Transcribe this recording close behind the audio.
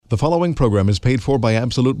The following program is paid for by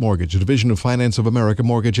Absolute Mortgage, a division of Finance of America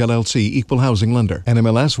Mortgage LLC, Equal Housing Lender,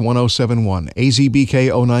 NMLS 1071, AZBK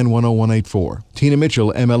 0910184. Tina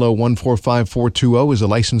Mitchell, MLO 145420, is a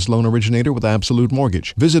licensed loan originator with Absolute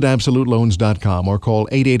Mortgage. Visit AbsoluteLoans.com or call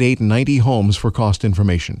 888-90-HOMES for cost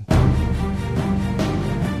information.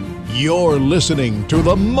 You're listening to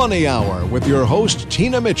The Money Hour with your host,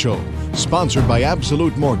 Tina Mitchell, sponsored by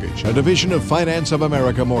Absolute Mortgage, a division of Finance of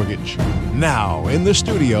America Mortgage. Now, in the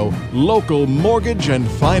studio, local mortgage and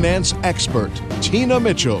finance expert, Tina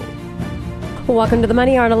Mitchell. Welcome to the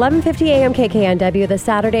Money Hour at 11:50 a.m. KKNW, the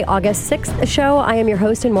Saturday, August 6th show. I am your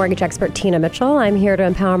host and mortgage expert, Tina Mitchell. I'm here to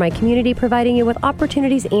empower my community, providing you with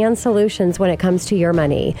opportunities and solutions when it comes to your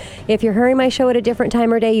money. If you're hearing my show at a different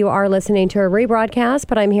time or day, you are listening to a rebroadcast,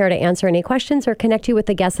 but I'm here to answer any questions or connect you with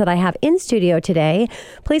the guests that I have in studio today.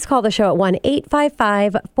 Please call the show at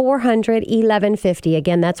 1-855-400-1150.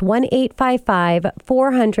 Again, that's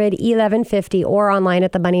 1-855-400-1150 or online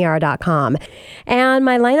at themoneyhour.com. And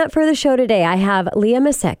my lineup for the show today, I have Leah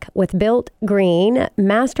Misick with Built Green,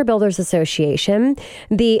 Master Builders Association,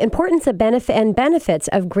 the importance of benefits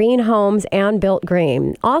of green homes and Built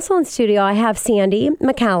Green. Also in studio, I have Sandy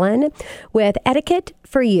McCallan with Etiquette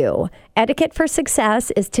for You. Etiquette for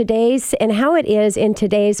Success is today's and how it is in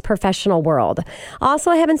today's professional world.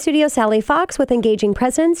 Also, I have in studio Sally Fox with Engaging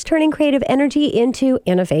Presence, turning creative energy into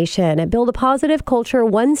innovation. Build a positive culture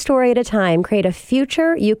one story at a time. Create a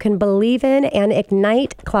future you can believe in and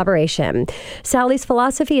ignite collaboration. Sally's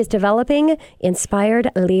philosophy is developing inspired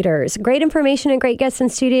leaders. Great information and great guests in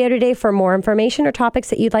studio today. For more information or topics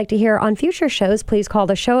that you'd like to hear on future shows, please call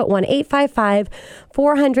the show at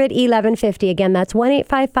 1-855-400-1150. Again, that's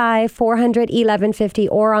 1-855-400-1150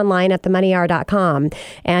 or online at themoneyhour.com.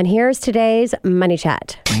 And here's today's Money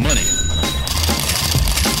Chat.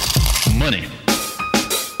 Money.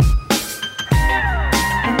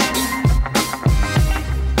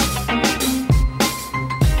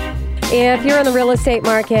 If you're in the real estate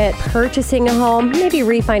market, purchasing a home, maybe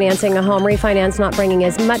refinancing a home, refinance not bringing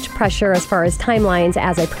as much pressure as far as timelines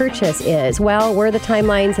as a purchase is. Well, where the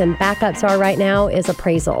timelines and backups are right now is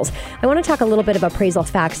appraisals. I want to talk a little bit of appraisal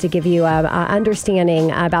facts to give you an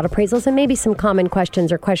understanding about appraisals and maybe some common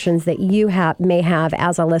questions or questions that you may have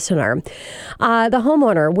as a listener. The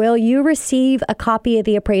homeowner, will you receive a copy of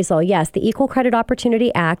the appraisal? Yes, the Equal Credit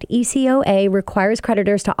Opportunity Act, ECOA, requires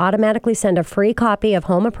creditors to automatically send a free copy of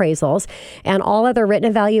home appraisals and all other written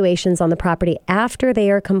evaluations on the property after they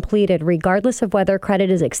are completed, regardless of whether credit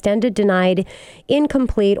is extended, denied,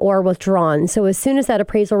 incomplete, or withdrawn. So as soon as that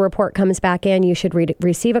appraisal report comes back in, you should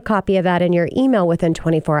receive a copy of that in your email within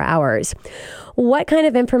 24 hours. What kind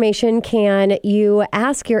of information can you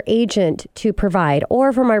ask your agent to provide?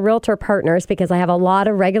 Or for my realtor partners, because I have a lot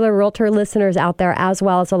of regular realtor listeners out there as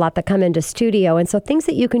well as a lot that come into studio. And so things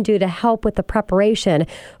that you can do to help with the preparation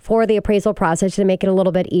for the appraisal process to make it a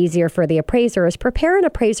little bit easier for the appraiser is prepare an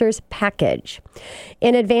appraiser's package.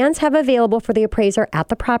 In advance, have available for the appraiser at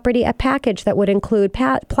the property a package that would include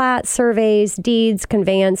plat, surveys, deeds,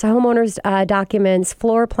 conveyance, homeowners documents,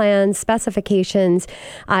 floor plans, specifications,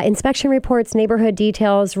 inspection reports, neighborhood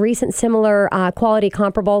details, recent similar quality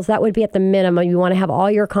comparables. That would be at the minimum. You want to have all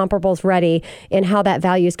your comparables ready and how that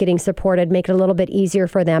value is getting supported, make it a little bit easier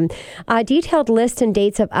for them. Detailed list and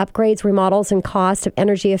dates of upgrades, remodels, and cost of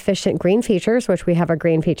energy efficient green features, which we have a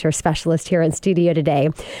green feature specialist here in studio today.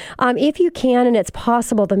 If you can and it's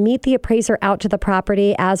possible to meet the appraiser out to the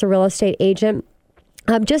property as a real estate agent,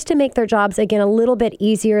 just to make their jobs, again, a little bit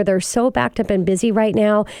easier. They're so backed up and busy right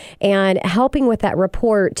now, and helping with that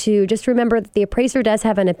report to just remember that the appraiser does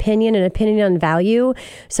have an opinion on value.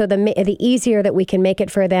 So the easier that we can make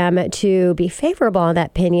it for them to be favorable on that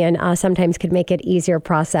opinion sometimes could make it easier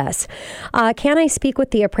process. Can I speak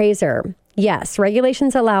with the appraiser? Yes,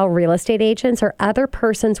 regulations allow real estate agents or other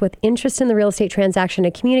persons with interest in the real estate transaction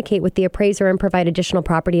to communicate with the appraiser and provide additional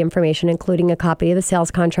property information, including a copy of the sales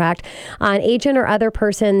contract. An agent or other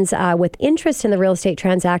persons with interest in the real estate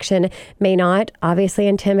transaction may not obviously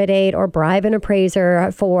intimidate or bribe an appraiser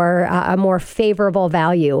for a more favorable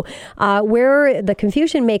value. Where the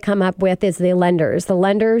confusion may come up with is the lenders. The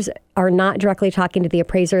lenders are not directly talking to the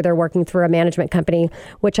appraiser. They're working through a management company,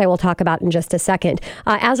 which I will talk about in just a second.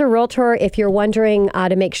 As a realtor, if you're wondering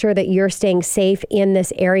to make sure that you're staying safe in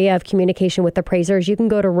this area of communication with appraisers, you can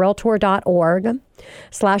go to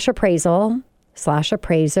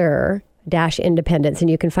realtor.org/appraisal/appraiser -independence, and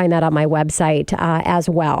you can find that on my website as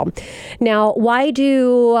well. Now, why do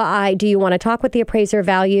you want to talk with the appraiser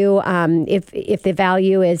value? If the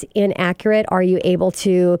value is inaccurate, are you able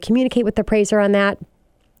to communicate with the appraiser on that?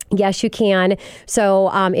 Yes, you can.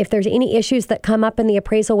 So if there's any issues that come up in the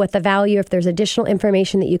appraisal with the value, if there's additional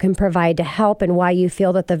information that you can provide to help and why you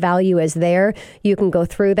feel that the value is there, you can go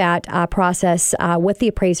through that process with the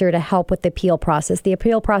appraiser to help with the appeal process. The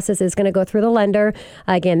appeal process is going to go through the lender.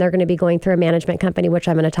 Again, they're going to be going through a management company, which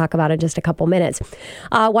I'm going to talk about in just a couple minutes.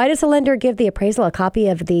 Why does the lender give the appraisal a copy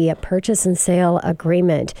of the purchase and sale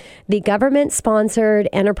agreement? The government-sponsored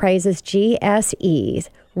enterprises, GSEs,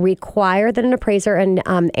 require that an appraiser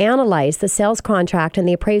analyze the sales contract, and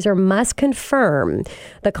the appraiser must confirm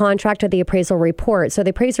the contract of the appraisal report. So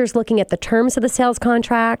the appraiser is looking at the terms of the sales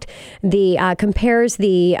contract, compares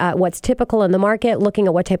the what's typical in the market, looking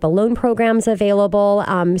at what type of loan programs available.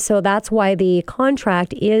 So that's why the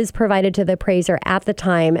contract is provided to the appraiser at the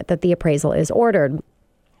time that the appraisal is ordered.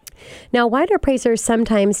 Now, why do appraisers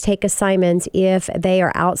sometimes take assignments if they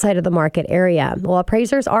are outside of the market area? Well,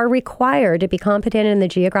 appraisers are required to be competent in the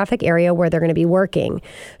geographic area where they're going to be working.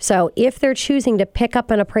 So if they're choosing to pick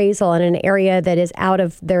up an appraisal in an area that is out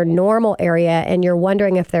of their normal area and you're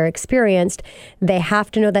wondering if they're experienced, they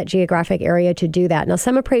have to know that geographic area to do that. Now,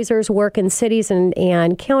 some appraisers work in cities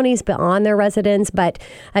and counties beyond their residence, but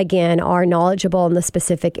again, are knowledgeable in the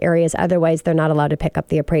specific areas. Otherwise, they're not allowed to pick up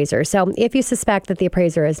the appraiser. So if you suspect that the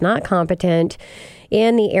appraiser is not competent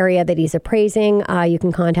in the area that he's appraising, you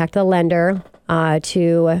can contact the lender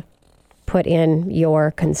to put in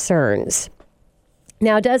your concerns.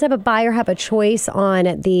 Now, does a buyer have a choice or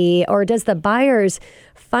does the buyer's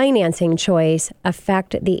financing choice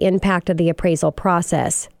affect the impact of the appraisal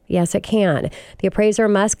process? Yes, it can. The appraiser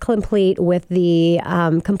must comply with the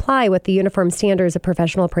Uniform Standards of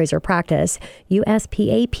Professional Appraiser Practice,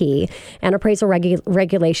 USPAP, and appraisal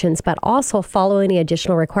regulations, but also follow any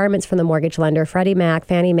additional requirements from the mortgage lender, Freddie Mac,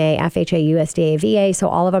 Fannie Mae, FHA, USDA, VA. So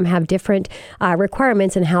all of them have different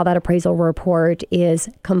requirements in how that appraisal report is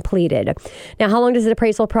completed. Now, how long does the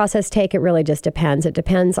appraisal process take? It really just depends. It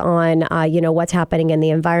depends on what's happening in the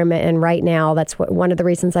environment. And right now, that's one of the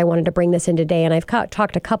reasons I wanted to bring this in today. And I've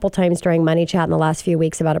talked a couple times during Money Chat in the last few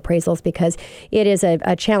weeks about appraisals because it is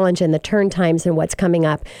a challenge in the turn times and what's coming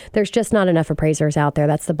up. There's just not enough appraisers out there.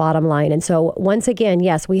 That's the bottom line. And so once again,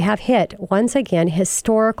 yes, we have hit,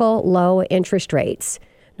 historical low interest rates.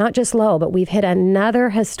 Not just low, but we've hit another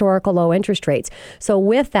historical low interest rates. So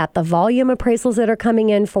with that, the volume appraisals that are coming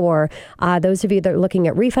in for those of you that are looking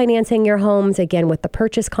at refinancing your homes, again, with the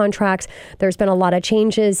purchase contracts, there's been a lot of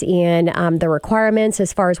changes in the requirements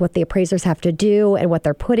as far as what the appraisers have to do and what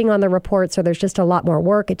they're putting on the report. So there's just a lot more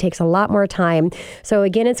work. It takes a lot more time. So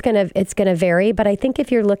again, it's gonna vary. But I think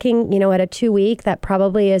if you're looking, at a 2-week, that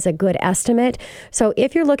probably is a good estimate. So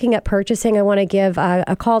if you're looking at purchasing, I want to give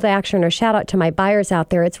a call to action or shout out to my buyers out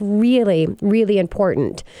there. It's really, really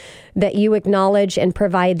important that you acknowledge and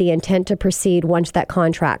provide the intent to proceed once that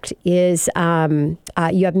contract is, you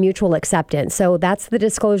have mutual acceptance. So that's the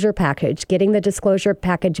disclosure package, getting the disclosure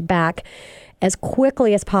package back as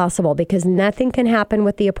quickly as possible because nothing can happen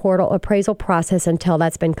with the appraisal process until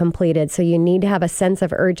that's been completed. So you need to have a sense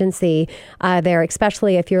of urgency there,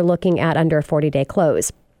 especially if you're looking at under a 40-day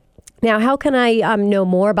close. Now, how can I know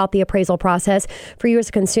more about the appraisal process? For you as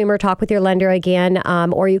a consumer, talk with your lender again,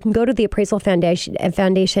 or you can go to the Appraisal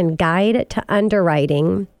Foundation Guide to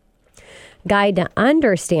Underwriting. Guide to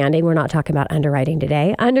Understanding, we're not talking about underwriting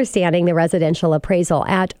today, Understanding the Residential Appraisal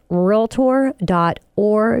at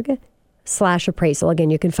realtor.org/appraisal. Again,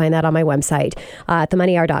 you can find that on my website at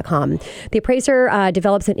themoneyhour.com. The appraiser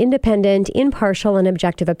develops an independent, impartial, and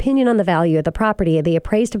objective opinion on the value of the property. The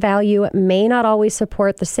appraised value may not always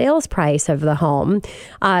support the sales price of the home.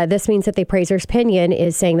 This means that the appraiser's opinion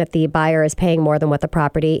is saying that the buyer is paying more than what the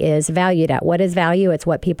property is valued at. What is value? It's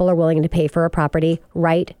what people are willing to pay for a property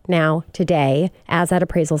right now, today, as that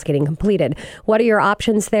appraisal is getting completed. What are your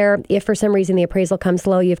options there? If for some reason the appraisal comes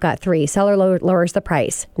low, you've got 3. Seller lowers the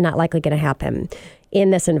price. Not likely going to happen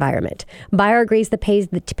in this environment. Buyer agrees to pay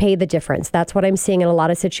the difference. That's what I'm seeing in a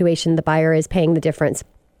lot of situations. The buyer is paying the difference.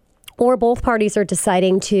 Or both parties are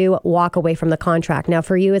deciding to walk away from the contract. Now,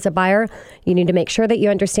 for you as a buyer, you need to make sure that you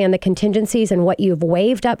understand the contingencies and what you've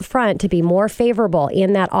waived up front to be more favorable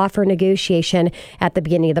in that offer negotiation at the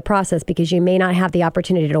beginning of the process, because you may not have the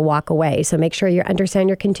opportunity to walk away. So make sure you understand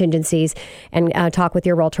your contingencies and talk with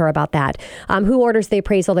your realtor about that. Who orders the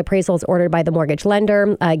appraisal? The appraisal is ordered by the mortgage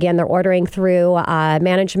lender. Again, they're ordering through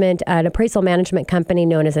an appraisal management company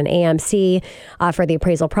known as an AMC for the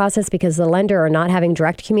appraisal process, because the lender are not having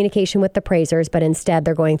direct communication information with the appraisers, but instead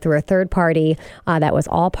they're going through a third party. That was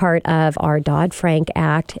all part of our Dodd-Frank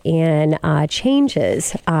Act and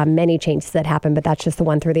changes, many changes that happened, but that's just the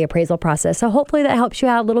one through the appraisal process. So hopefully that helps you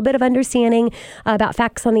out a little bit of understanding about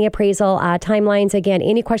facts on the appraisal timelines. Again,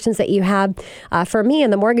 any questions that you have for me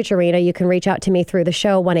in the mortgage arena, you can reach out to me through the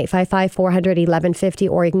show, 1-855-400-1150,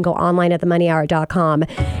 or you can go online at themoneyhour.com.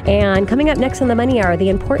 And coming up next on The Money Hour, the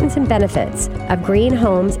importance and benefits of green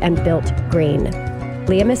homes and Built Green.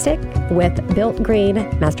 Leah Mystic with Built Green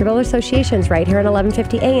Master Builder Associations right here at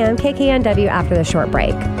 1150 a.m. KKNW after the short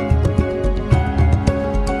break.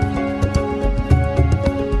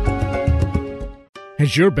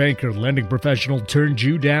 Has your bank or lending professional turned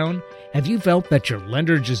you down? Have you felt that your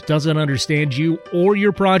lender just doesn't understand you or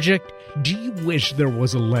your project? Do you wish there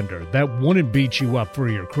was a lender that wouldn't beat you up for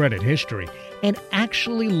your credit history and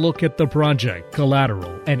actually look at the project,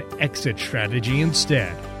 collateral, and exit strategy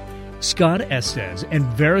instead? Scott Estes and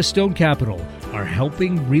Veristone Capital are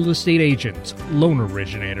helping real estate agents, loan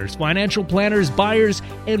originators, financial planners, buyers,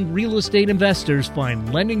 and real estate investors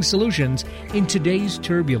find lending solutions in today's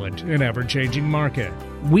turbulent and ever-changing market.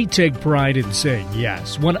 We take pride in saying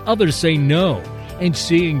yes when others say no and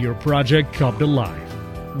seeing your project come to life.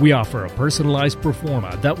 We offer a personalized pro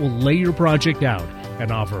forma that will lay your project out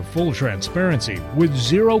and offer full transparency with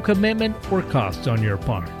zero commitment or costs on your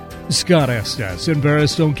part. Scott Estes and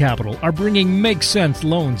Veristone Capital are bringing Make Sense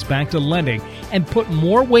loans back to lending and put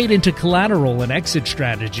more weight into collateral and exit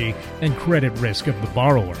strategy than credit risk of the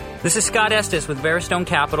borrower. This is Scott Estes with Veristone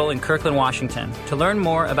Capital in Kirkland, Washington. To learn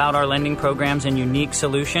more about our lending programs and unique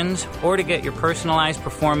solutions, or to get your personalized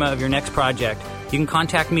pro forma of your next project, you can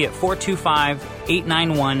contact me at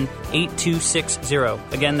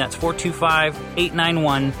 425-891-8260. Again, that's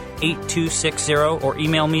 425-891-8260, or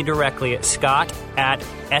email me directly at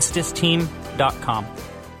scott@estesteam.com.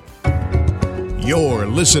 You're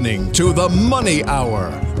listening to The Money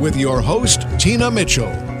Hour with your host, Tina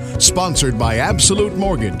Mitchell. Sponsored by Absolute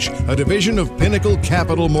Mortgage, a division of Pinnacle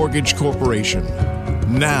Capital Mortgage Corporation.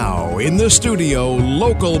 Now, in the studio,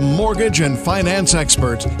 local mortgage and finance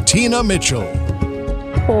expert, Tina Mitchell.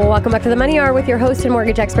 Welcome back to The Money Hour with your host and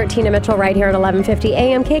mortgage expert, Tina Mitchell, right here at 1150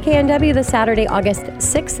 a.m. KKNW, the Saturday, August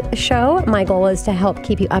 6th show. My goal is to help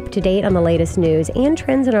keep you up to date on the latest news and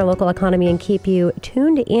trends in our local economy and keep you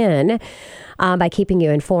tuned in by keeping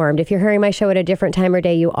you informed. If you're hearing my show at a different time or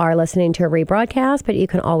day, you are listening to a rebroadcast, but you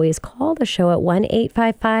can always call the show at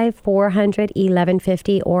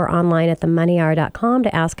 1-855-400-1150 or online at themoneyhour.com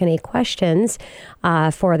to ask any questions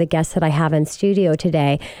for the guests that I have in studio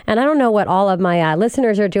today. And I don't know what all of my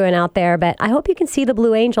listeners are doing out there, but I hope you can see the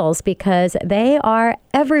Blue Angels because they are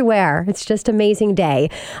everywhere. It's just an amazing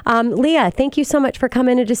day. Leah, thank you so much for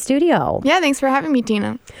coming into studio. Yeah, thanks for having me,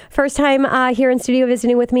 Tina. First time here in studio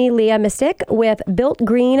visiting with me, Leah Mystic with Built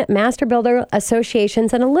Green Master Builder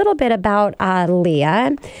Associations, and a little bit about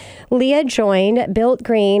Leah. Leah joined Built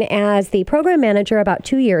Green as the program manager about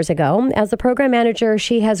 2 years ago. As the program manager,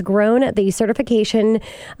 she has grown the certification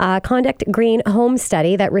Conduct Green Home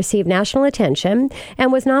Study that received national attention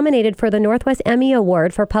and was nominated for the Northwest Emmy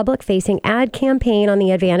Award for public-facing ad campaign on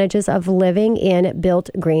the advantages of living in Built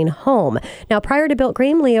Green home. Now, prior to Built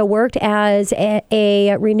Green, Leah worked as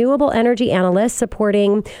a renewable energy analyst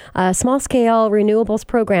supporting a small-scale renewables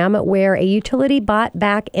program where a utility bought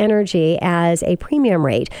back energy as a premium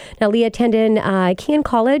rate. Now, Leah attended Kean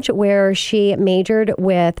College, where she majored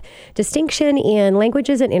with distinction in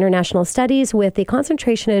languages and international studies with the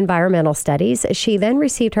concentration in environmental studies. She then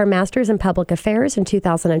received her master's in public affairs in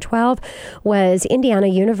 2012, was Indiana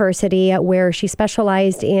University, where she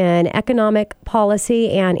specialized in economic policy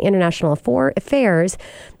and international affairs,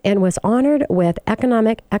 and was honored with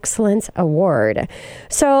Economic Excellence Award.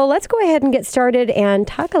 So let's go ahead and get started and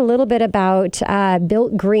talk a little bit about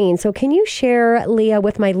Built Green. So can you share, Leah,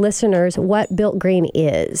 with my listeners what Built Green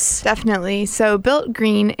is? Definitely. So Built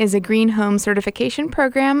Green is a green home certification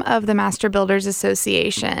program of the Master Builders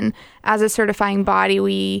Association. As a certifying body,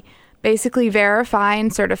 we basically verify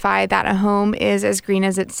and certify that a home is as green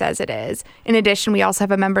as it says it is. In addition, we also have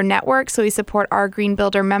a member network, so we support our Green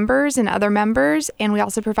Builder members and other members, and we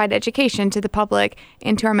also provide education to the public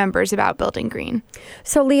and to our members about building green.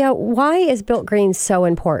 So, Leah, why is Built Green so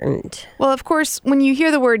important? Well, of course, when you hear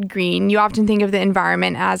the word green, you often think of the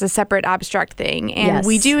environment as a separate abstract thing, and Yes.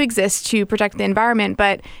 we do exist to protect the environment,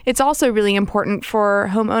 but it's also really important for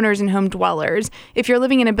homeowners and home dwellers. If you're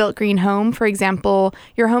living in a Built Green home, for example,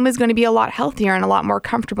 your home is going to be a lot healthier and a lot more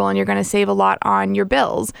comfortable, and you're going to save a lot on your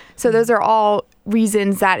bills. So those are all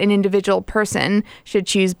reasons that an individual person should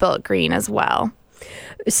choose Built Green as well.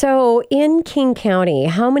 So in King County,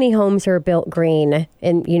 how many homes are built green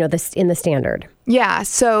in the standard? Yeah,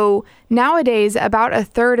 so nowadays about a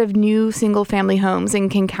third of new single-family homes in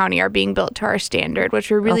King County are being built to our standard,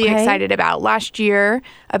 which we're really excited about. Last year,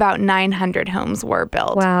 about 900 homes were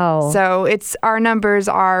built. Wow. So our numbers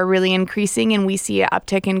are really increasing, and we see an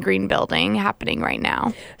uptick in green building happening right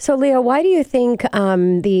now. So Leah, why do you think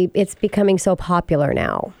it's becoming so popular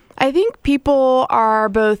now? I think people are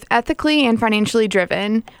both ethically and financially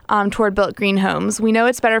driven toward built green homes. We know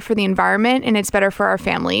it's better for the environment and it's better for our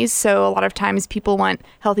families. So a lot of times people want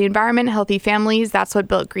healthy environment, healthy families. That's what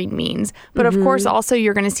built green means. But of course, also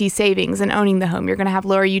you're going to see savings in owning the home. You're going to have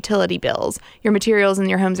lower utility bills. Your materials in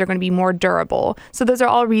your homes are going to be more durable. So those are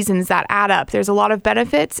all reasons that add up. There's a lot of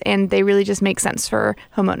benefits and they really just make sense for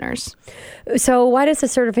homeowners. So why does the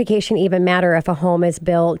certification even matter if a home is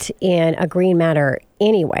built in a green manner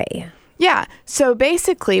anyway? Yeah. So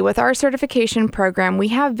basically, with our certification program, we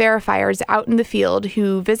have verifiers out in the field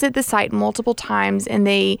who visit the site multiple times and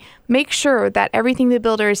they make sure that everything the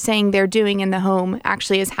builder is saying they're doing in the home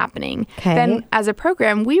actually is happening. Okay. Then as a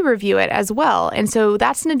program, we review it as well. And so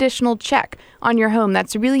that's an additional check on your home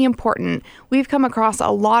that's really important. We've come across a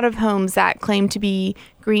lot of homes that claim to be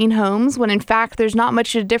green homes when in fact there's not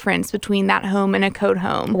much of a difference between that home and a code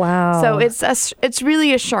home. Wow. So it's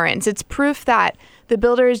really assurance. It's proof that the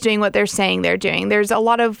builder is doing what they're saying they're doing. There's a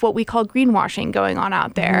lot of what we call greenwashing going on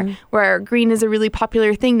out there, where green is a really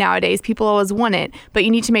popular thing nowadays. People always want it, but you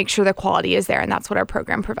need to make sure the quality is there, and that's what our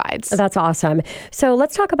program provides. That's awesome. So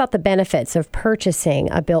let's talk about the benefits of purchasing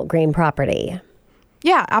a built green property.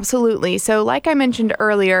 Yeah, absolutely. So like I mentioned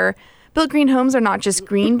earlier, built green homes are not just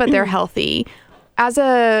green, but they're healthy. As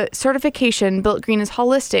a certification, Built Green is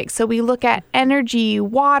holistic. So we look at energy,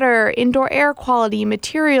 water, indoor air quality,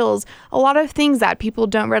 materials, a lot of things that people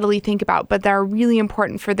don't readily think about, but that are really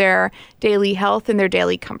important for their daily health and their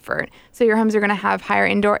daily comfort. So your homes are going to have higher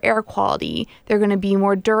indoor air quality. They're going to be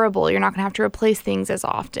more durable. You're not going to have to replace things as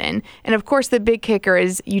often. And of course, the big kicker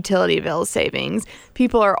is utility bill savings.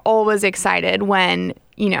 People are always excited when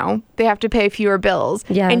they have to pay fewer bills.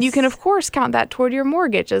 Yes. And you can, of course, count that toward your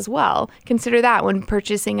mortgage as well. Consider that when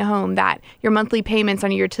purchasing a home, that your monthly payments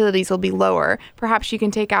on your utilities will be lower. Perhaps you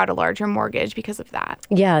can take out a larger mortgage because of that.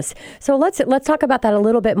 Yes. So let's talk about that a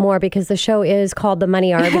little bit more, because the show is called The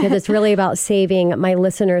Money Hour, because it's really about saving my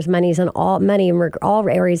listeners money in all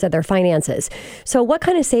areas of their finances. So what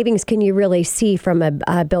kind of savings can you really see from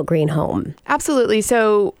a built green home? Absolutely.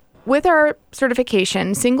 So with our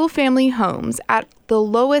certification, single-family homes at the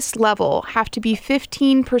lowest level have to be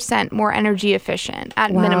 15% more energy efficient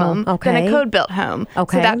at minimum than a code-built home.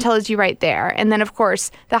 Okay. So that tells you right there. And then, of course,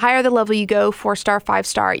 the higher the level you go, 4-star,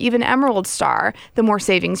 5-star, even Emerald Star, the more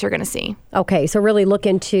savings you're going to see. Okay. So really look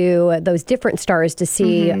into those different stars to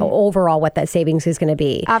see overall what that savings is going to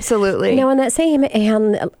be. Absolutely. Now, on that same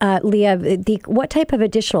hand, Leah, what type of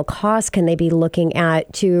additional costs can they be looking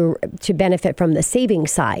at to benefit from the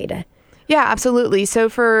savings side? Yeah, absolutely. So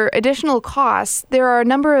for additional costs, there are a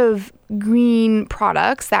number of green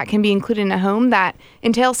products that can be included in a home that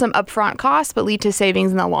entail some upfront costs but lead to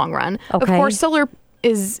savings in the long run. Okay. Of course, solar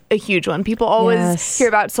is a huge one. People always hear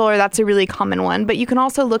about solar. That's a really common one. But you can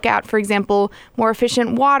also look at, for example, more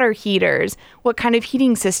efficient water heaters, what kind of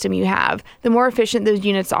heating system you have. The more efficient those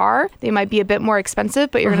units are, they might be a bit more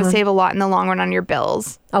expensive, but you're going to save a lot in the long run on your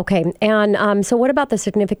bills. Okay. And so what about the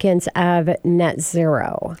significance of net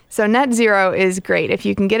zero? So net zero is great. If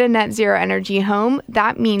you can get a net zero energy home,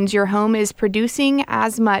 that means your home is producing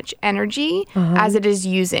as much energy as it is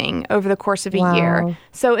using over the course of a year.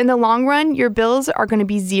 So in the long run, your bills are going to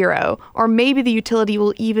be zero, or maybe the utility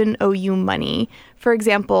will even owe you money. For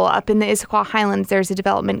example, up in the Issaquah Highlands, there's a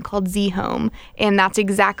development called Z Home, and that's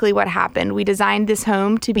exactly what happened. We designed this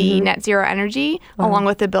home to be net zero energy along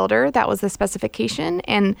with the builder. That was the specification.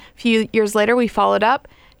 And a few years later, we followed up,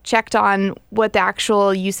 checked on what the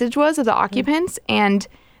actual usage was of the occupants, and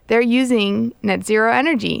they're using net zero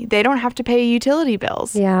energy. They don't have to pay utility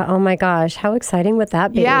bills. Yeah. Oh my gosh. How exciting would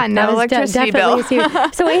that be? Yeah. No electricity bill.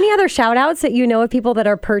 So any other shout outs that you know of people that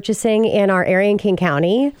are purchasing in our area in King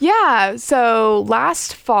County? Yeah. So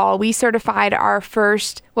last fall, we certified our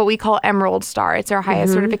first, what we call Emerald Star. It's our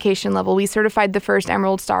highest certification level. We certified the first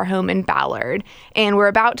Emerald Star home in Ballard. And we're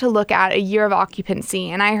about to look at a year of occupancy.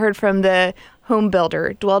 And I heard from the home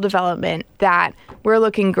builder, Dwell Development, that we're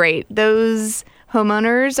looking great. Those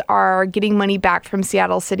homeowners are getting money back from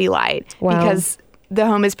Seattle City Light because the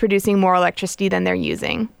home is producing more electricity than they're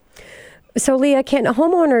using. So, Leah, can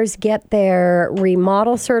homeowners get their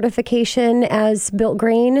remodel certification as built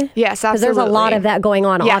green? Yes, absolutely. Because there's a lot of that going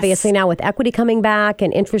on, Yes. obviously, now with equity coming back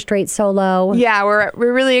and interest rates so low. Yeah, we're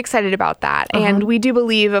really excited about that. And we do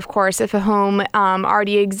believe, of course, if a home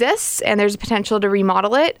already exists and there's a potential to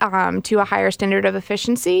remodel it to a higher standard of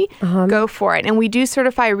efficiency, go for it. And we do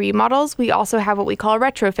certify remodels. We also have what we call a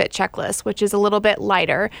retrofit checklist, which is a little bit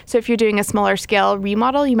lighter. So if you're doing a smaller scale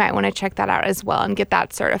remodel, you might want to check that out as well and get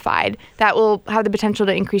that certified. That will have the potential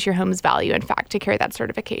to increase your home's value, in fact, to carry that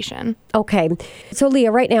certification. Okay. So,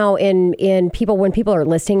 Leah, right now when people are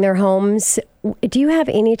listing their homes, do you have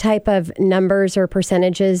any type of numbers or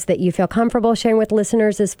percentages that you feel comfortable sharing with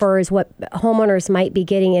listeners as far as what homeowners might be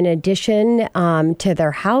getting in addition to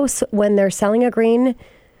their house when they're selling a green?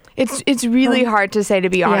 It's really hard to say, to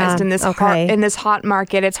be honest, in this hot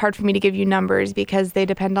market. It's hard for me to give you numbers because they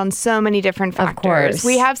depend on so many different factors. Of course.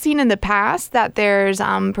 We have seen in the past that there's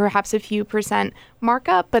perhaps a few percent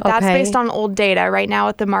markup, but that's based on old data. Right now,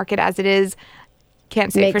 with the market as it is,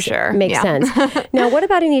 can't say for sure. Makes sense. Now, what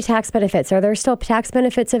about any tax benefits? Are there still tax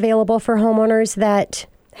benefits available for homeowners that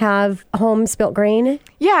have homes built green?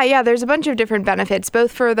 Yeah. There's a bunch of different benefits,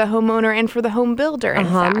 both for the homeowner and for the home builder, in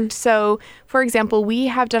fact. So, for example, we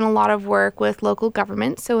have done a lot of work with local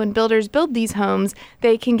government. So when builders build these homes,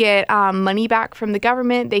 they can get money back from the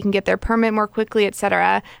government. They can get their permit more quickly, et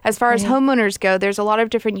cetera. As far as homeowners go, there's a lot of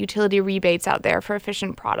different utility rebates out there for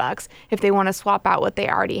efficient products if they want to swap out what they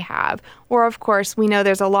already have. Or, of course, we know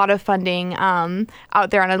there's a lot of funding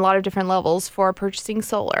out there on a lot of different levels for purchasing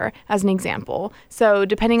solar, as an example. So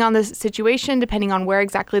depending on the situation, depending on where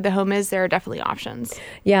exactly the home is, there are definitely options.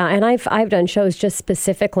 Yeah, and I've done shows just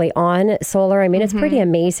specifically on solar. I mean, it's pretty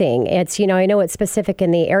amazing. It's, I know it's specific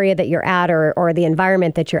in the area that you're at or the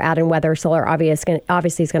environment that you're at and whether solar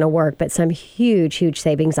obviously is going to work, but some huge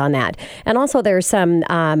savings on that. And also there's some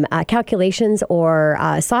calculations or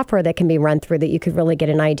software that can be run through that you could really get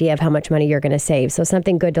an idea of how much money you're going to save. So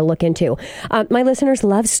something good to look into. My listeners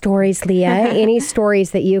love stories, Leah. Any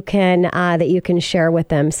stories that you can share with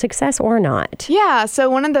them, success or not? Yeah. So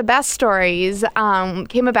one of the best stories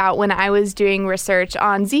came about when I was doing research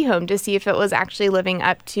on Z-Home to see if it was actually living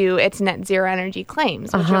up to its net zero energy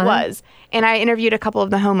claims, which it was. And I interviewed a couple of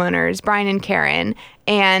the homeowners, Brian and Karen,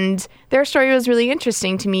 and their story was really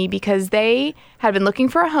interesting to me because they had been looking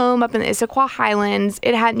for a home up in the Issaquah Highlands.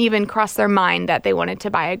 It hadn't even crossed their mind that they wanted to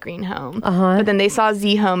buy a green home. But then they saw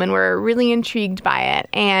Z-Home and were really intrigued by it.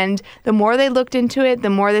 And the more they looked into it, the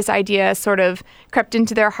more this idea sort of crept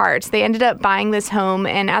into their hearts. They ended up buying this home,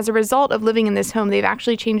 and as a result of living in this home, they've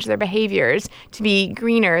actually changed their behaviors to be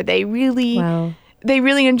greener. They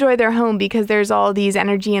really enjoy their home because there's all these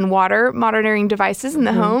energy and water monitoring devices in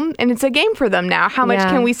the home, and it's a game for them now. How much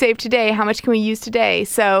can we save today? How much can we use today?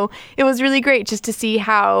 So it was really great just to see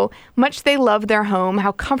how much they love their home,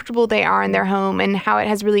 how comfortable they are in their home, and how it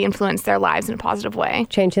has really influenced their lives in a positive way.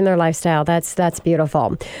 Changing their lifestyle. That's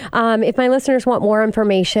beautiful. If my listeners want more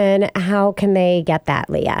information, how can they get that,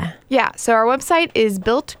 Leah? Yeah, so our website is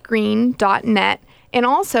builtgreen.net. And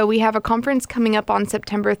also, we have a conference coming up on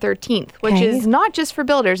September 13th, which is not just for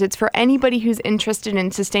builders. It's for anybody who's interested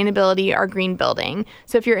in sustainability or green building.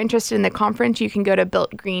 So if you're interested in the conference, you can go to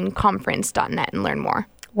builtgreenconference.net and learn more.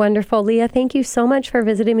 Wonderful. Leah, thank you so much for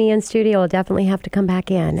visiting me in studio. I'll definitely have to come back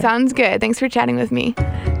in. Sounds good. Thanks for chatting with me.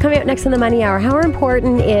 Coming up next in the Money Hour, how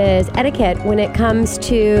important is etiquette when it comes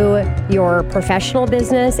to your professional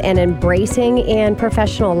business and embracing in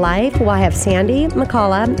professional life? Well, I have Sandy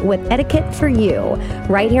McCullough with Etiquette for You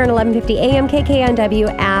right here on 1150 AM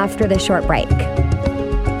KKNW after this short break.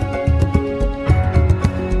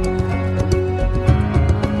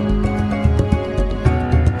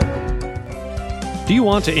 Do you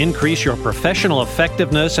want to increase your professional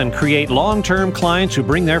effectiveness and create long-term clients who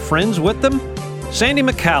bring their friends with them? Sandy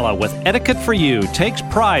McCullough with Etiquette for You takes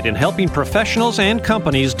pride in helping professionals and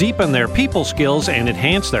companies deepen their people skills and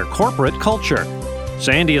enhance their corporate culture.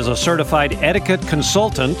 Sandy is a certified etiquette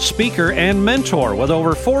consultant, speaker, and mentor with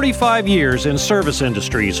over 45 years in service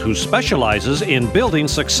industries who specializes in building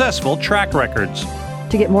successful track records.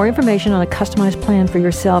 To get more information on a customized plan for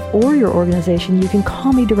yourself or your organization, you can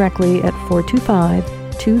call me directly at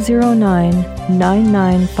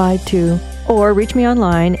 425-209-9952 or reach me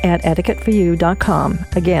online at etiquetteforyou.com.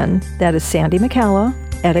 Again, that is Sandy McCullough,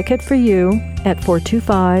 Etiquette for You at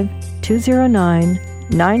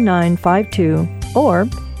 425-209-9952 or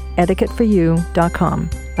etiquetteforyou.com.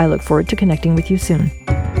 I look forward to connecting with you soon.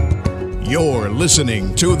 You're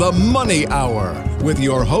listening to The Money Hour with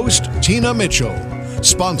your host, Tina Mitchell.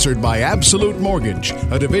 Sponsored by Absolute Mortgage,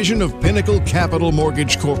 a division of Pinnacle Capital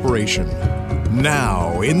Mortgage Corporation.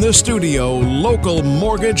 Now, in the studio, local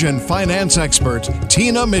mortgage and finance expert,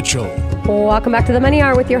 Tina Mitchell. Welcome back to the Money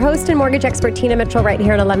Hour with your host and mortgage expert, Tina Mitchell, right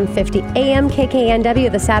here at 1150 AM KKNW,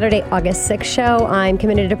 the Saturday, August 6th show. I'm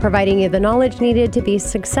committed to providing you the knowledge needed to be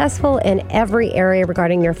successful in every area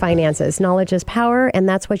regarding your finances. Knowledge is power, and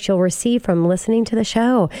that's what you'll receive from listening to the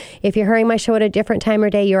show. If you're hearing my show at a different time or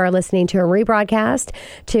day, you are listening to a rebroadcast.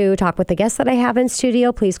 To talk with the guests that I have in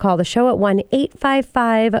studio, please call the show at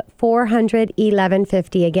 1-855-400-1150.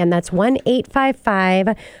 Again, that's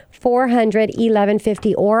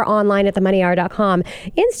 1-855-400-1150 or online at themoneyhour.com.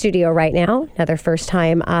 In studio right now, another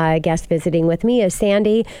first-time guest visiting with me is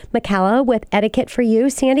Sandy McCalla with Etiquette for You.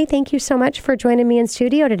 Sandy, thank you so much for joining me in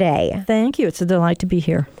studio today. Thank you. It's a delight to be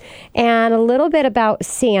here. And a little bit about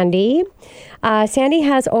Sandy. Sandy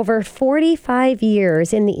has over 45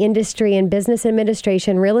 years in the industry in business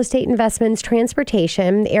administration, real estate investments,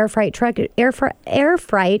 transportation, air freight, trucking,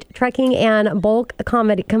 and bulk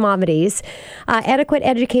commodities, adequate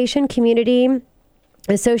education, community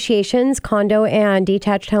associations, condo and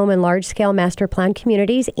detached home and large-scale master plan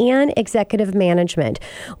communities, and executive management.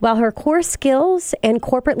 While her core skills and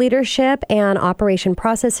corporate leadership and operation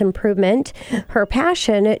process improvement, her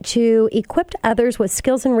passion to equip others with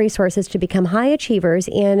skills and resources to become high achievers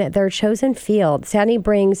in their chosen field. Sandy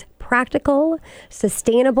brings practical,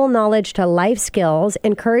 sustainable knowledge to life skills,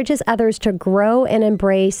 encourages others to grow and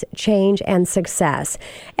embrace change and success.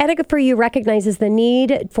 Etiquette for You recognizes the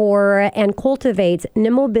need for and cultivates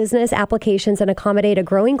nimble business applications and accommodate a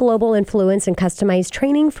growing global influence and customized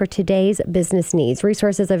training for today's business needs.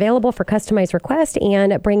 Resources available for customized requests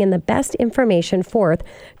and bring in the best information forth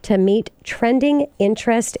to meet trending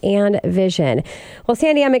interest and vision. Well,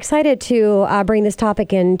 Sandy, I'm excited to bring this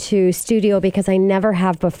topic into studio because I never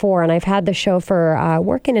have before. And I've had the show for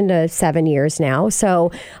working into 7 years now.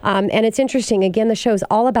 So, and it's interesting. Again, the show's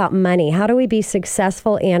all about money. How do we be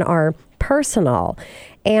successful in our personal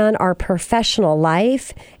and our professional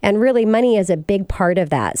life? And really, money is a big part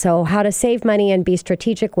of that. So how to save money and be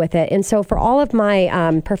strategic with it. And so for all of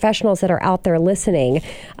my professionals that are out there listening,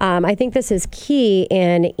 I think this is key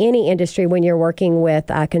in any industry when you're working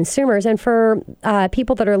with consumers. And for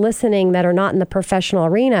people that are listening that are not in the professional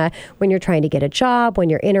arena, when you're trying to get a job,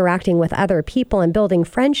 when you're interacting with other people and building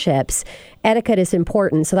friendships, etiquette is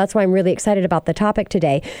important. So that's why I'm really excited about the topic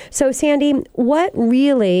today. So Sandy, what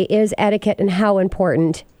really is etiquette and how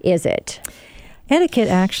important is it? Etiquette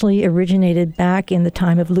actually originated back in the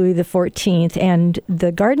time of Louis XIV, and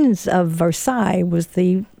the Gardens of Versailles was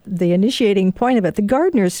the initiating point of it. The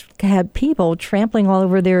gardeners had people trampling all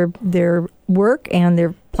over their work and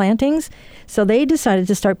their plantings, so they decided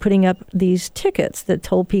to start putting up these tickets that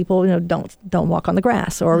told people, don't walk on the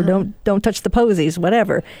grass or don't touch the posies,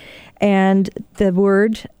 whatever. And the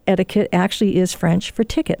word etiquette actually is French for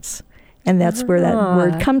tickets, and that's where that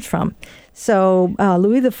word comes from. So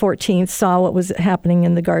Louis XIV saw what was happening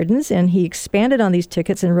in the gardens, and he expanded on these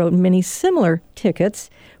tickets and wrote many similar tickets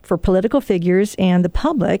for political figures and the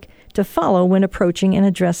public to follow when approaching and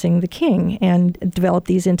addressing the king, and developed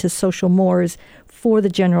these into social mores for the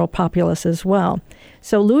general populace as well.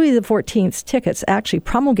 So Louis XIV's tickets actually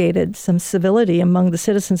promulgated some civility among the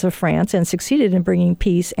citizens of France and succeeded in bringing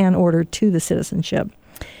peace and order to the citizenship.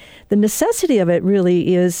 The necessity of it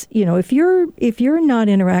really is, if you're not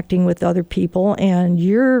interacting with other people and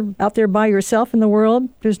you're out there by yourself in the world,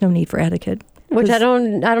 there's no need for etiquette. Which I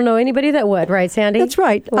don't know anybody that would, right, Sandy? That's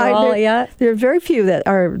right. There are very few that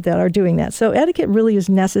are doing that. So etiquette really is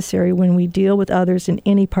necessary when we deal with others in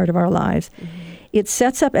any part of our lives. Mm-hmm. It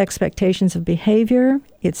sets up expectations of behavior.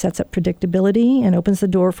 It sets up predictability and opens the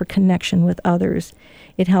door for connection with others.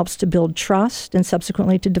 It helps to build trust and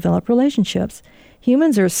subsequently to develop relationships.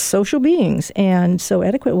 Humans are social beings, and so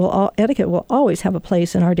etiquette will always have a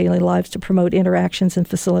place in our daily lives to promote interactions and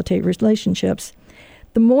facilitate relationships.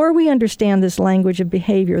 The more we understand this language of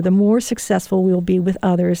behavior, the more successful we'll be with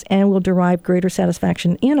others and will derive greater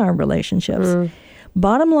satisfaction in our relationships.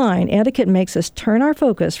 Bottom line, etiquette makes us turn our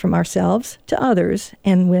focus from ourselves to others,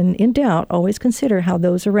 and when in doubt, always consider how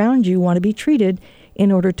those around you want to be treated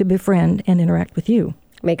in order to befriend and interact with you.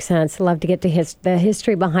 Makes sense. Love to get to the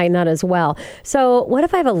history behind that as well. So what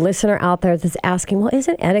if I have a listener out there that's asking, well,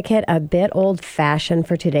 isn't etiquette a bit old-fashioned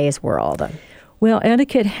for today's world? Well,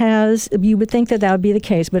 etiquette you would think that would be the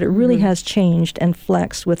case, but it really has changed and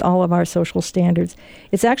flexed with all of our social standards.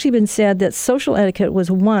 It's actually been said that social etiquette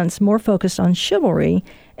was once more focused on chivalry,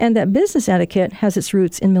 and that business etiquette has its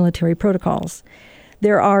roots in military protocols.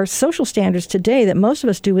 There are social standards today that most of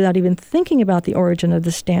us do without even thinking about the origin of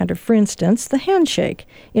the standard. For instance, the handshake.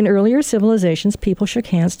 In earlier civilizations, people shook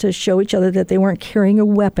hands to show each other that they weren't carrying a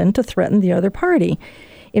weapon to threaten the other party.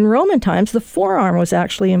 In Roman times, the forearm was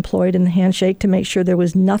actually employed in the handshake to make sure there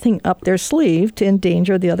was nothing up their sleeve to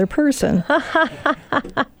endanger the other person.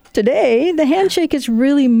 Today, the handshake is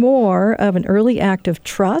really more of an early act of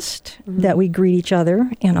trust that we greet each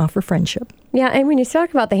other and offer friendship. Yeah, and when you talk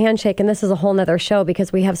about the handshake, and this is a whole nother show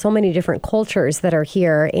because we have so many different cultures that are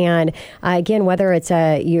here. And again, whether it's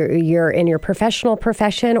you're in your professional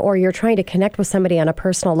profession or you're trying to connect with somebody on a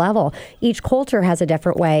personal level, each culture has a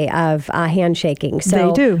different way of handshaking. So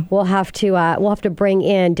they do. We'll have to bring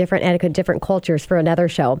in different etiquette, different cultures for another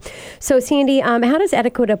show. So Sandy, how does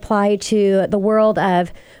etiquette apply to the world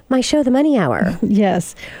of my show, The Money Hour?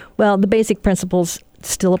 Yes. Well, the basic principles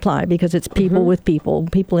still apply because it's people with people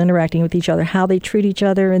interacting with each other, how they treat each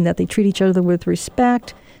other, and that they treat each other with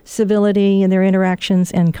respect, civility in their interactions,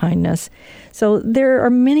 and kindness. So there are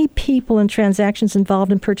many people and transactions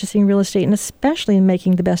involved in purchasing real estate, and especially in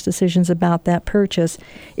making the best decisions about that purchase.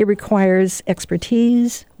 It requires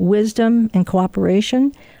expertise, wisdom, and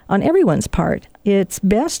cooperation on everyone's part. It's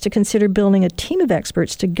best to consider building a team of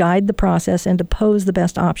experts to guide the process and to pose the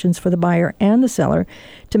best options for the buyer and the seller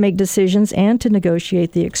to make decisions and to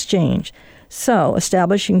negotiate the exchange. So,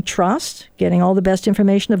 establishing trust, getting all the best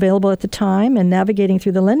information available at the time, and navigating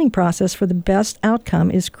through the lending process for the best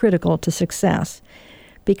outcome is critical to success.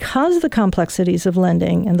 Because of the complexities of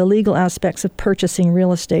lending and the legal aspects of purchasing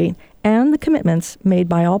real estate and the commitments made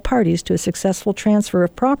by all parties to a successful transfer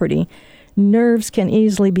of property, nerves can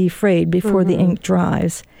easily be frayed before the ink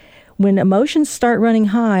dries. When emotions start running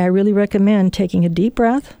high, I really recommend taking a deep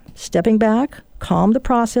breath, stepping back, calm the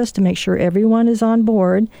process to make sure everyone is on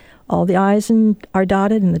board, all the I's are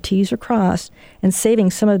dotted and the T's are crossed, and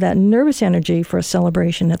saving some of that nervous energy for a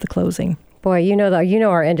celebration at the closing. Boy, you know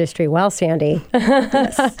our industry well, Sandy.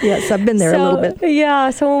 Yes, I've been there a little bit. Yeah,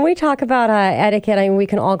 so when we talk about etiquette, I mean, we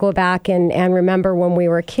can all go back and remember when we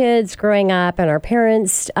were kids growing up and our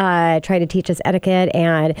parents tried to teach us etiquette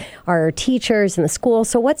and our teachers in the school.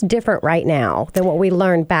 So what's different right now than what we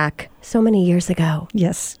learned back so many years ago?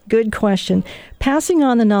 Yes, good question. Passing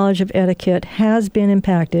on the knowledge of etiquette has been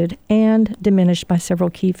impacted and diminished by several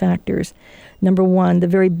key factors. Number one, the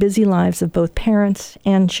very busy lives of both parents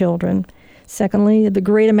and children. Secondly, the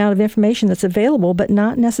great amount of information that's available but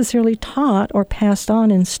not necessarily taught or passed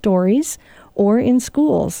on in stories or in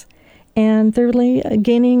schools. And thirdly,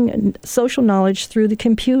 gaining social knowledge through the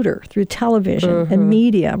computer, through television and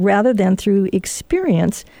media, rather than through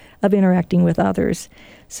experience of interacting with others.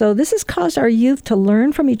 So this has caused our youth to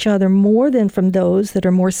learn from each other more than from those that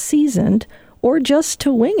are more seasoned or just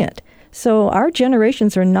to wing it. So our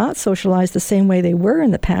generations are not socialized the same way they were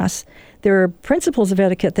in the past. There are principles of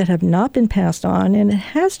etiquette that have not been passed on, and it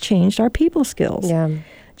has changed our people skills. Yeah.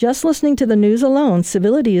 Just listening to the news alone,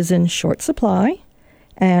 civility is in short supply,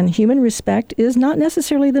 and human respect is not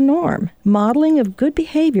necessarily the norm. Modeling of good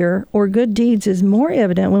behavior or good deeds is more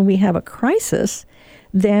evident when we have a crisis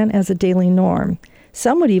than as a daily norm.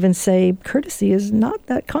 Some would even say courtesy is not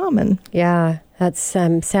that common. Yeah. That's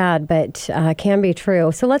sad, but can be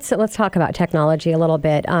true. So let's talk about technology a little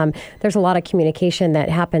bit. There's a lot of communication that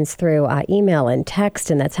happens through email and text,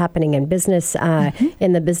 and that's happening in business,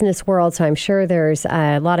 in the business world. So I'm sure there's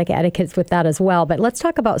a lot of etiquettes with that as well. But let's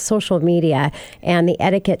talk about social media and the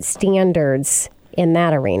etiquette standards in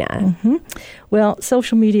that arena. Well,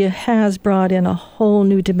 social media has brought in a whole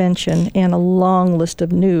new dimension and a long list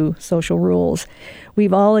of new social rules.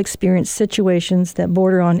 We've all experienced situations that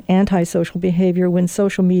border on antisocial behavior when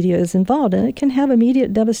social media is involved, and it can have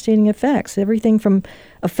immediate devastating effects. Everything from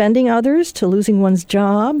offending others to losing one's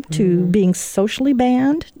job to being socially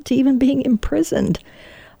banned to even being imprisoned.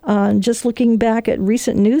 Just looking back at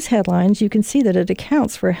recent news headlines, you can see that it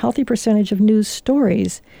accounts for a healthy percentage of news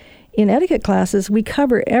stories. In etiquette classes, we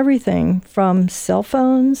cover everything from cell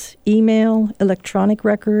phones, email, electronic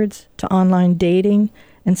records, to online dating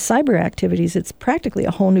and cyber activities. It's practically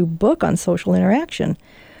a whole new book on social interaction.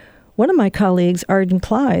 One of my colleagues, Arden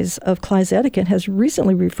Kleiss of Kleiss Etiquette, has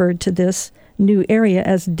recently referred to this new area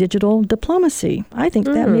as digital diplomacy. I think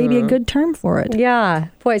that may be a good term for it. Yeah.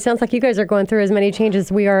 Boy, it sounds like you guys are going through as many changes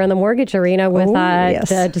as we are in the mortgage arena with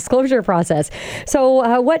the disclosure process.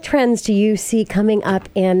 So what trends do you see coming up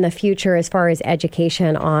in the future as far as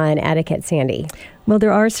education on etiquette, Sandy? Well,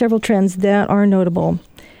 there are several trends that are notable.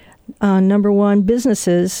 Number one,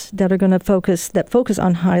 businesses that are going to focus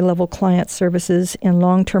on high-level client services and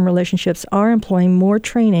long-term relationships are employing more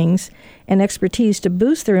trainings and expertise to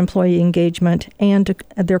boost their employee engagement and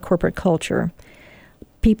their corporate culture.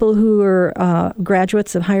 People who are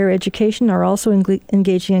graduates of higher education are also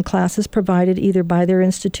engaging in classes provided either by their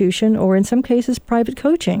institution or, in some cases, private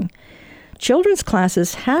coaching. Children's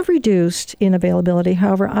classes have reduced in availability.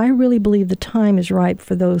 However, I really believe the time is ripe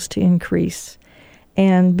for those to increase.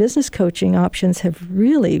 And business coaching options have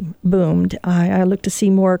really boomed. I look to see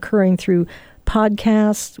more occurring through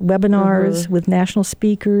podcasts, webinars with national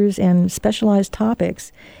speakers, and specialized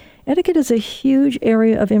topics. Etiquette is a huge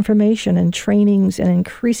area of information and trainings and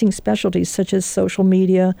increasing specialties such as social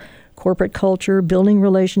media, corporate culture, building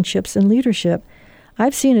relationships, and leadership.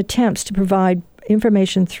 I've seen attempts to provide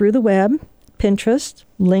information through the web, Pinterest,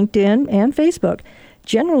 LinkedIn, and Facebook.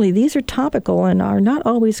 Generally, these are topical and are not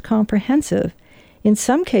always comprehensive. In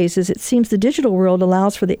some cases, it seems the digital world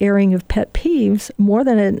allows for the airing of pet peeves more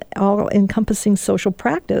than an all-encompassing social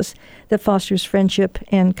practice that fosters friendship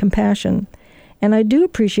and compassion. And I do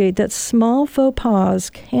appreciate that small faux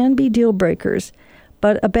pas can be deal breakers,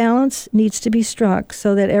 but a balance needs to be struck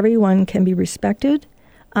so that everyone can be respected,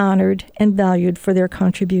 honored, and valued for their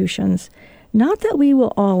contributions. Not that we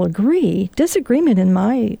will all agree. Disagreement, in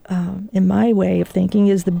my way of thinking,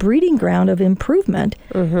 is the breeding ground of improvement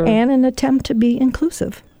and an attempt to be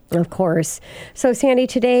inclusive. Of course. So, Sandy,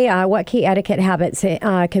 today, what key etiquette habits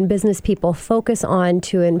can business people focus on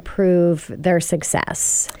to improve their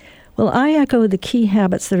success? Well, I echo the key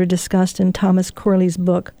habits that are discussed in Thomas Corley's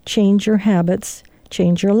book, Change Your Habits,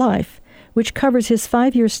 Change Your Life, which covers his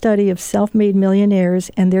 5-year study of self-made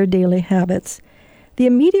millionaires and their daily habits. The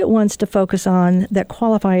immediate ones to focus on that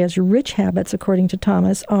qualify as rich habits, according to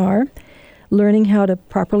Thomas, are learning how to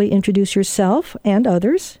properly introduce yourself and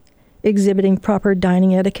others, exhibiting proper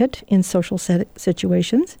dining etiquette in social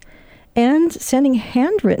situations, and sending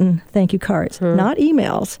handwritten thank you cards, not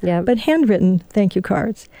emails, but handwritten thank you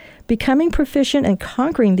cards. Becoming proficient and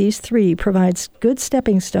conquering these 3 provides good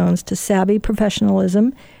stepping stones to savvy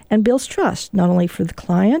professionalism and builds trust, not only for the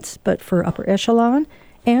clients, but for upper echelon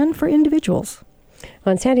and for individuals.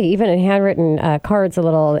 Well, and Sandy, even in handwritten cards,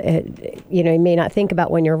 you may not think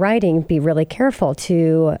about when you're writing, be really careful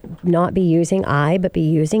to not be using I, but be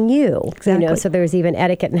using you. Exactly. So there's even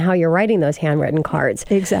etiquette in how you're writing those handwritten cards.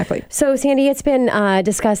 Exactly. So, Sandy, it's been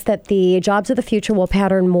discussed that the jobs of the future will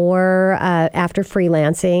pattern more after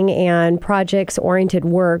freelancing and projects-oriented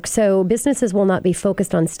work. So businesses will not be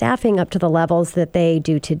focused on staffing up to the levels that they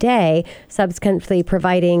do today, subsequently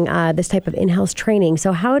providing this type of in-house training.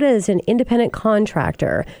 So how does an independent contractor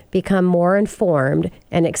become more informed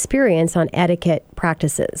and experienced on etiquette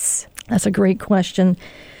practices? That's a great question.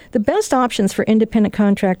 The best options for independent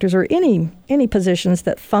contractors or any positions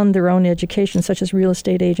that fund their own education, such as real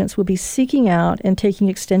estate agents, will be seeking out and taking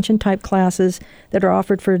extension-type classes that are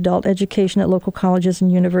offered for adult education at local colleges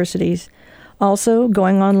and universities. Also,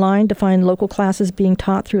 going online to find local classes being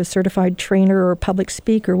taught through a certified trainer or public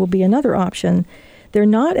speaker will be another option. They're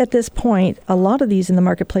not at this point, a lot of these in the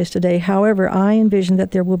marketplace today. However, I envision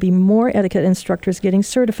that there will be more etiquette instructors getting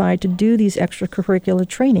certified to do these extracurricular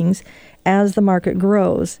trainings as the market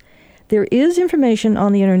grows. There is information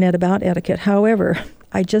on the internet about etiquette. However,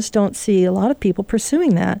 I just don't see a lot of people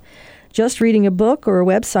pursuing that. Just reading a book or a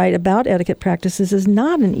website about etiquette practices is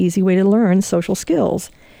not an easy way to learn social skills.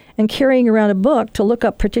 And carrying around a book to look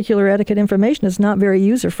up particular etiquette information is not very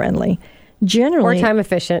user-friendly. Generally, or time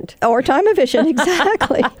efficient.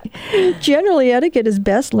 Exactly. Generally, etiquette is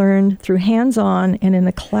best learned through hands-on and in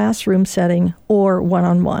a classroom setting or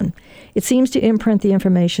one-on-one. It seems to imprint the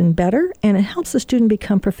information better, and it helps the student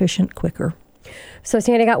become proficient quicker. So,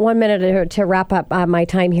 Sandy, I got 1 minute to wrap up my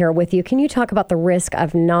time here with you. Can you talk about the risk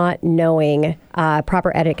of not knowing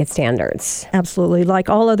proper etiquette standards? Absolutely. Like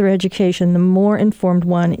all other education, the more informed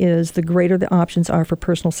one is, the greater the options are for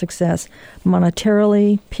personal success,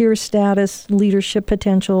 monetarily, peer status, leadership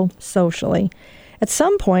potential, socially. At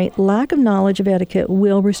some point, lack of knowledge of etiquette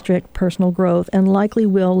will restrict personal growth and likely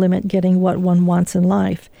will limit getting what one wants in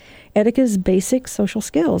life. Etiquette is basic social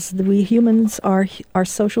skills. We humans are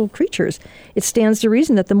social creatures. It stands to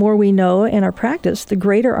reason that the more we know and are practiced, the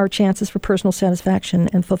greater our chances for personal satisfaction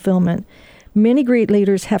and fulfillment. Many great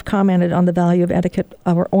leaders have commented on the value of etiquette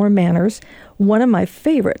or manners. One of my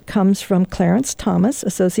favorite comes from Clarence Thomas,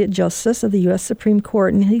 Associate Justice of the U.S. Supreme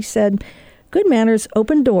Court, and he said, "Good manners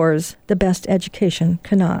open doors the best education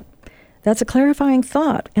cannot." That's a clarifying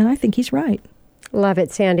thought, and I think he's right. Love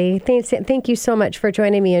it, Sandy. Thank you so much for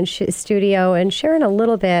joining me in studio and sharing a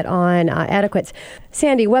little bit on etiquette.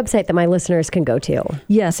 Sandy, website that my listeners can go to.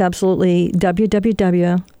 Yes, absolutely.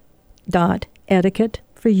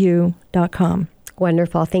 www.etiquetteforyou.com.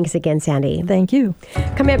 Wonderful. Thanks again, Sandy. Thank you.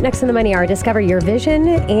 Coming up next in the Money Hour, discover your vision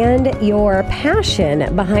and your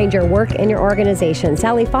passion behind your work and your organization.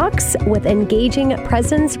 Sally Fox with Engaging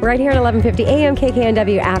Presence right here at 1150 AM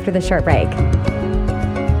KKNW after the short break.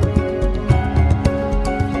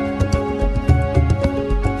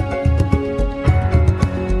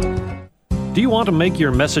 Do you want to make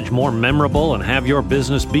your message more memorable and have your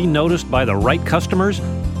business be noticed by the right customers?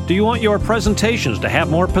 Do you want your presentations to have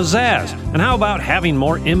more pizzazz? And how about having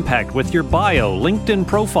more impact with your bio, LinkedIn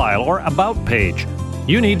profile, or About page?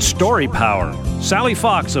 You need story power. Sally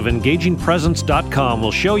Fox of EngagingPresence.com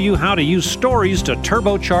will show you how to use stories to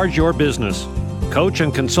turbocharge your business. Coach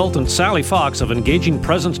and consultant Sally Fox of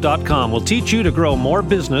EngagingPresence.com will teach you to grow more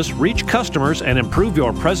business, reach customers, and improve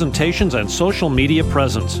your presentations and social media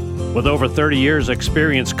presence. With over 30 years'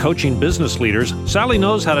 experience coaching business leaders, Sally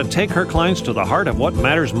knows how to take her clients to the heart of what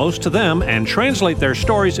matters most to them and translate their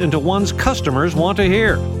stories into ones customers want to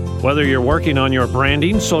hear. Whether you're working on your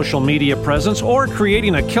branding, social media presence, or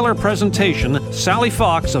creating a killer presentation, Sally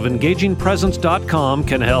Fox of EngagingPresence.com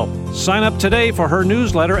can help. Sign up today for her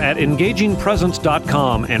newsletter at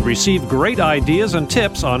EngagingPresence.com and receive great ideas and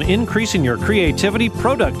tips on increasing your creativity,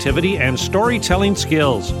 productivity, and storytelling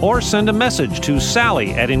skills. Or send a message to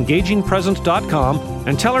Sally at EngagingPresence.com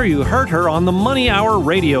and tell her you heard her on the Money Hour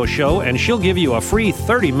radio show, and she'll give you a free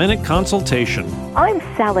 30-minute consultation. I'm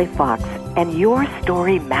Sally Fox, and your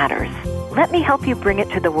story matters. Let me help you bring it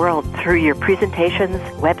to the world through your presentations,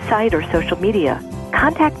 website, or social media.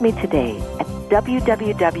 Contact me today at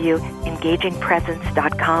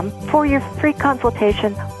www.engagingpresence.com for your free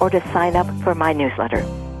consultation or to sign up for my newsletter.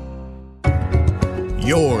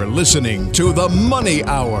 You're listening to The Money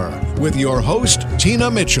Hour with your host, Tina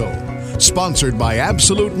Mitchell. Sponsored by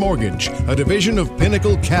Absolute Mortgage, a division of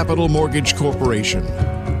Pinnacle Capital Mortgage Corporation.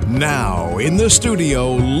 Now, in the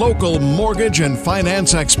studio, local mortgage and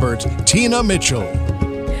finance expert, Tina Mitchell.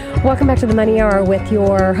 Welcome back to the Money Hour with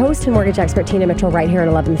your host and mortgage expert, Tina Mitchell, right here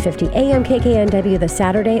at 1150 AM KKNW, the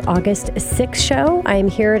Saturday, August 6th show. I'm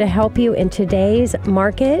here to help you in today's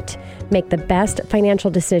market make the best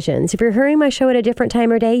financial decisions. If you're hearing my show at a different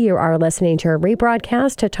time or day, you are listening to a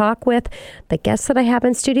rebroadcast. To talk with the guests that I have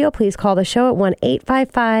in studio, please call the show at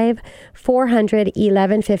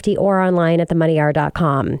 1-855-400-1150 or online at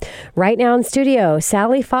themoneyhour.com. Right now in studio,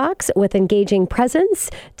 Sally Fox with Engaging Presence.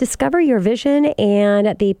 Discover your vision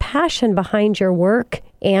and the passion behind your work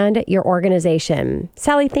and your organization.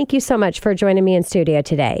 Sally, thank you so much for joining me in studio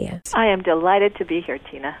today. I am delighted to be here,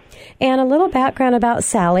 Tina. And a little background about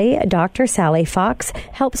Sally. Dr. Sally Fox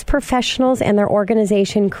helps professionals and their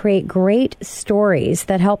organization create great stories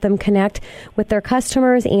that help them connect with their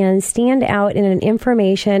customers and stand out in an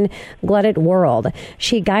information-glutted world.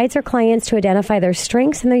 She guides her clients to identify their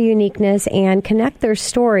strengths and their uniqueness and connect their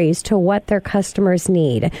stories to what their customers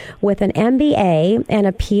need. With an MBA and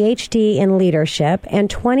a PhD in leadership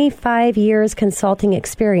and 25 years consulting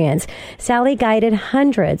experience, Sally guided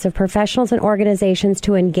hundreds of professionals and organizations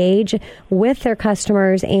to engage with their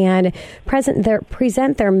customers and present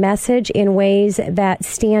their message in ways that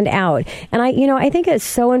stand out. And I think it's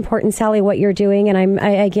so important, Sally, what you're doing. And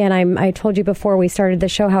I told you before we started the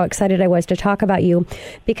show how excited I was to talk about you,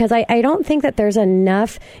 because I don't think that there's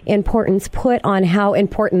enough importance put on how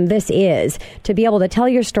important this is to be able to tell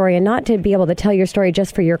your story, and not to be able to tell your story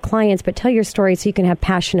just for your clients, but tell your story so you can have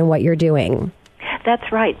passion in what you're doing.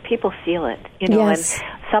 That's right. People feel it, Yes. And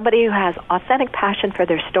somebody who has authentic passion for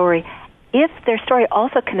their story, if their story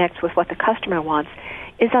also connects with what the customer wants,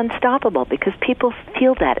 is unstoppable, because people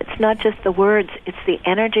feel that. It's not just the words, it's the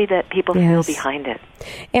energy that people feel behind it.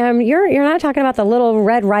 You're not talking about the Little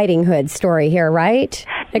Red Riding Hood story here, right?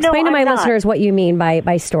 Explain to my listeners what you mean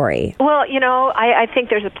by story. Well, I think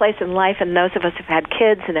there's a place in life, and those of us who've had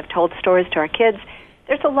kids and have told stories to our kids,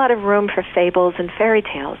 there's a lot of room for fables and fairy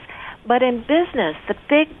tales. But in business,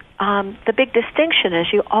 the big distinction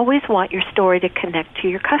is you always want your story to connect to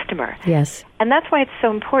your customer. Yes. And that's why it's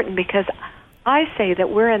so important, because I say that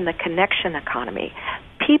we're in the connection economy.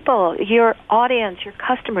 People, your audience, your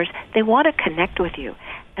customers, they want to connect with you.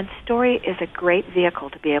 And story is a great vehicle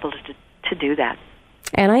to be able to do that.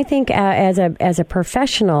 And I think as a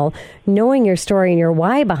professional, knowing your story and your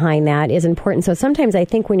why behind that is important. So sometimes I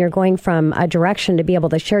think when you're going from a direction to be able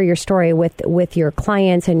to share your story with your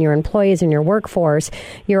clients and your employees and your workforce,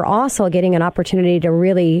 you're also getting an opportunity to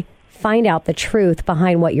really find out the truth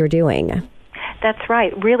behind what you're doing. That's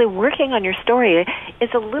right. Really working on your story is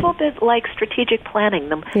a little bit like strategic planning.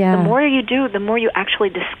 The more you do, the more you actually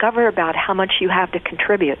discover about how much you have to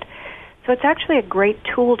contribute. So it's actually a great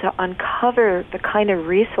tool to uncover the kind of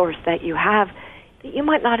resource that you have that you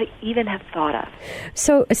might not even have thought of.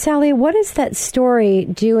 So, Sally, what is that story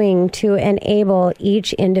doing to enable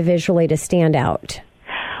each individually to stand out?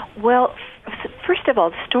 Well, first of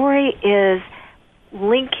all, the story is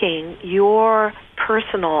linking your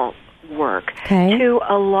personal work to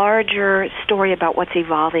a larger story about what's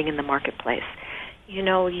evolving in the marketplace.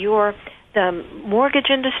 Your the mortgage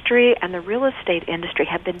industry and the real estate industry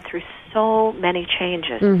have been through so many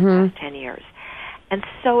changes in the past 10 years. And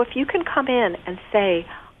so if you can come in and say,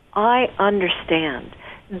 I understand,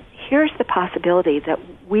 here's the possibility that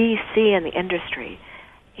we see in the industry,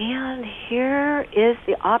 and here is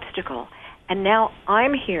the obstacle, and now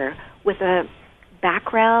I'm here with a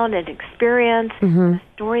background and experience, a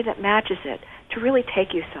story that matches it, to really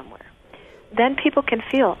take you somewhere. Then people can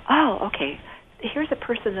feel, oh, okay, here's a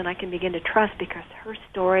person that I can begin to trust because her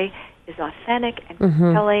story is authentic and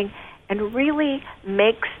compelling and really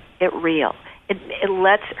makes it real. It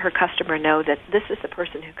lets her customer know that this is the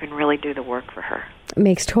person who can really do the work for her.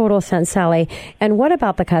 Makes total sense, Sally. And what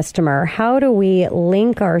about the customer? How do we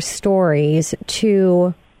link our stories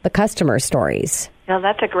to the customer's stories? Now,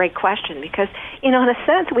 that's a great question because, in a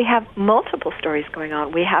sense, we have multiple stories going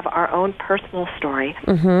on. We have our own personal story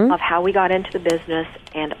of how we got into the business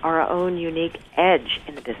and our own unique edge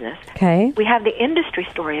in the business. Okay. We have the industry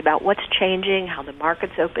story about what's changing, how the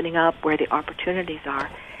market's opening up, where the opportunities are.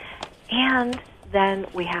 And then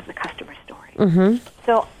we have the customer story.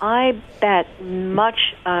 So I bet many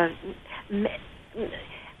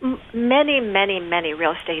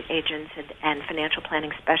real estate agents and financial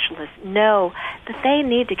planning specialists know that they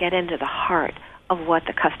need to get into the heart of what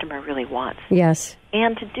the customer really wants. Yes.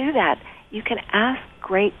 And to do that, you can ask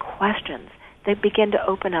great questions that begin to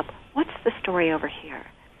open up, what's the story over here?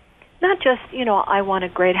 Not just, I want a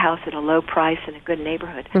great house at a low price in a good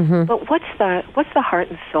neighborhood, but what's the heart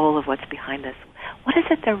and soul of what's behind this? What is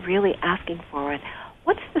it they're really asking for? And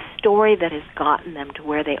what's the story that has gotten them to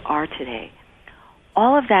where they are today?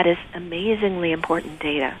 All of that is amazingly important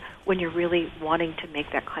data when you're really wanting to make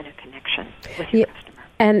that kind of connection with your customer.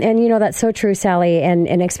 And that's so true, Sally,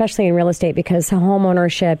 and especially in real estate, because home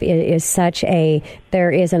ownership is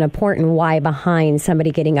there is an important why behind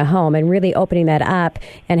somebody getting a home, and really opening that up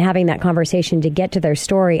and having that conversation to get to their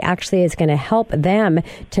story actually is going to help them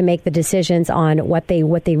to make the decisions on what they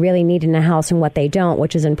really need in a house and what they don't,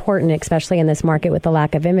 which is important, especially in this market with the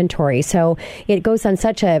lack of inventory. So it goes on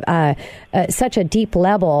such a deep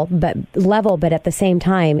level, but at the same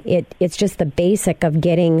time, it's just the basic of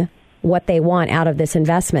getting what they want out of this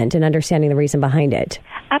investment and understanding the reason behind it.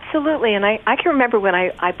 Absolutely. And I can remember when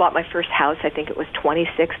I bought my first house, I think it was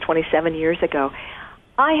 27 years ago.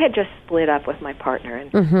 I had just split up with my partner,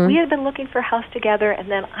 and we had been looking for a house together, and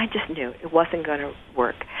then I just knew it wasn't going to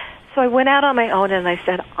work. So I went out on my own, and I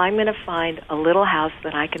said, I'm going to find a little house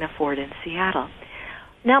that I can afford in Seattle.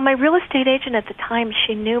 Now, my real estate agent at the time,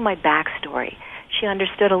 she knew my backstory. She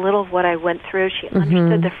understood a little of what I went through. She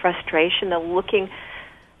understood the frustration of looking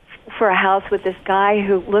for a house with this guy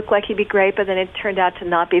who looked like he'd be great, but then it turned out to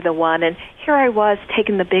not be the one. And here I was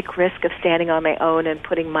taking the big risk of standing on my own and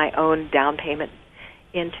putting my own down payment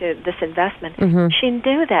into this investment. She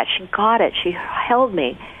knew that. She got it. She held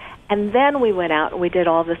me. And then we went out and we did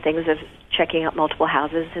all the things of checking out multiple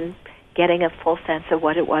houses and getting a full sense of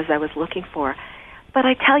what it was I was looking for. But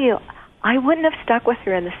I tell you, I wouldn't have stuck with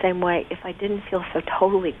her in the same way if I didn't feel so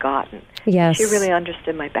totally gotten. Yes. She really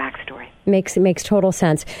understood my backstory. Makes total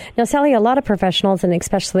sense. Now, Sally, a lot of professionals, and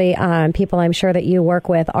especially people I'm sure that you work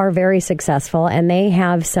with, are very successful, and they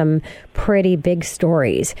have some pretty big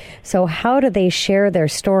stories. So how do they share their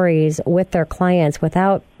stories with their clients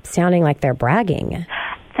without sounding like they're bragging?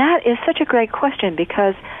 That is such a great question,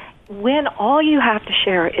 because when all you have to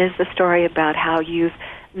share is the story about how you've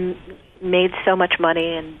made so much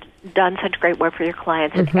money and done such great work for your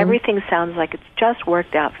clients, and everything sounds like it's just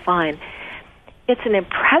worked out fine, it's an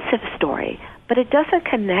impressive story, but it doesn't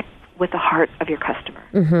connect with the heart of your customer.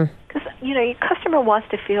 Because, your customer wants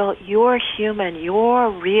to feel you're human,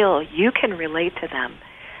 you're real, you can relate to them.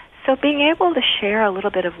 So being able to share a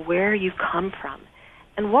little bit of where you come from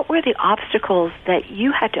and what were the obstacles that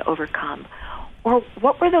you had to overcome, or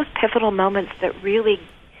what were those pivotal moments that really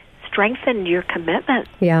strengthened your commitment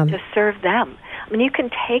to serve them. I mean, you can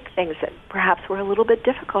take things that perhaps were a little bit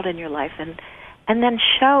difficult in your life and then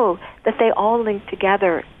show that they all link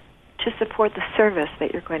together to support the service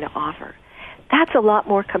that you're going to offer. That's a lot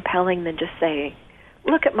more compelling than just saying,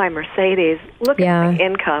 look at my Mercedes, look at my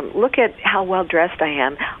income, look at how well dressed I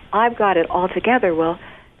am, I've got it all together. Well,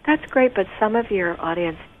 that's great, but some of your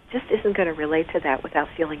audience just isn't going to relate to that without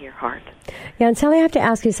feeling your heart. Yeah, and Sally, I have to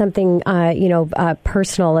ask you something,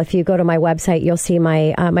 personal. If you go to my website, you'll see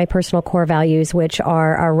my personal core values, which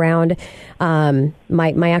are around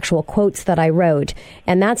my actual quotes that I wrote,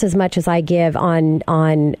 and that's as much as I give on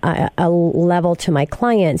a level to my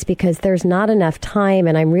clients, because there's not enough time,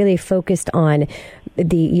 and I'm really focused on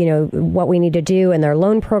what we need to do in their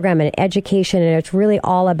loan program and education, and it's really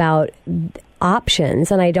all about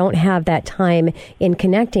options and I don't have that time in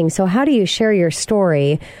connecting. So how do you share your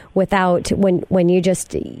story without when you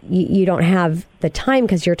just you don't have the time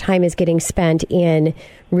because your time is getting spent in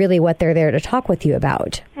really what they're there to talk with you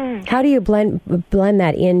about? How do you blend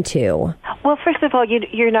that into? Well, first of all,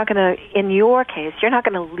 you're not going to, in your case, you're not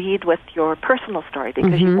going to lead with your personal story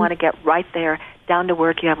because you want to get right there, down to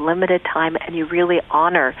work. You have limited time, and you really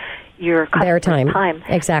honor your their customer's time.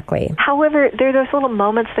 Exactly. However, there are those little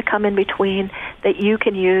moments that come in between that you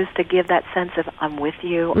can use to give that sense of, I'm with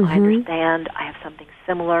you, I understand, I have something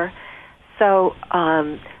similar. So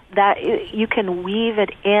that you can weave it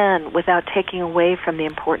in without taking away from the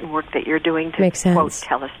important work that you're doing to, quote,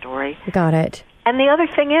 tell a story. Got it. And the other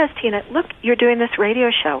thing is, Tina, look, you're doing this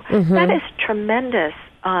radio show. That is tremendous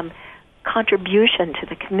contribution to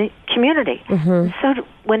the community. So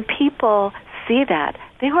when people see that,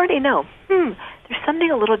 they already know, there's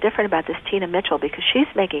something a little different about this Tina Mitchell because she's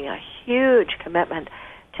making a huge commitment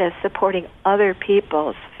to supporting other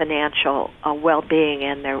people's financial well-being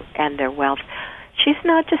and their wealth. She's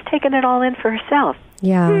not just taking it all in for herself.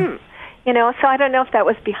 Yeah. You know, so I don't know if that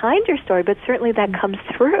was behind your story, but certainly that comes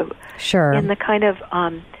through. Sure. In the kind of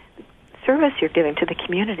service you're giving to the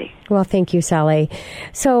community. Well, thank you, Sally.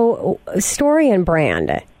 So, story and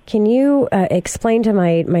brand. Can you explain to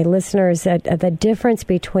my listeners the difference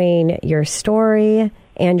between your story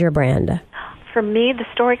and your brand? For me, the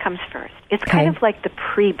story comes first. It's kind of like the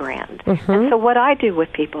pre-brand. And so what I do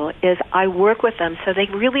with people is I work with them so they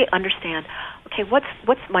really understand, okay, what's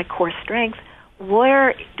my core strength?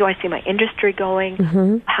 Where do I see my industry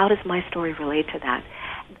going? How does my story relate to that?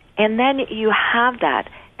 And then you have that,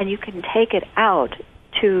 and you can take it out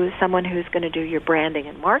to someone who's going to do your branding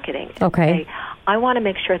and marketing. Okay. Say, I want to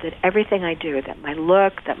make sure that everything I do, that my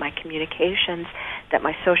look, that my communications, that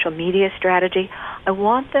my social media strategy, I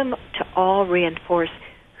want them to all reinforce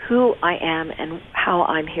who I am and how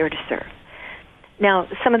I'm here to serve. Now,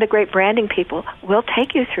 some of the great branding people will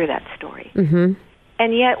take you through that story.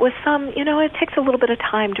 And yet with some, it takes a little bit of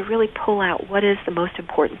time to really pull out what is the most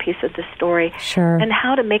important piece of the story and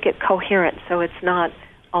how to make it coherent so it's not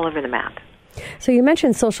all over the map. So you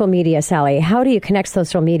mentioned social media, Sally. How do you connect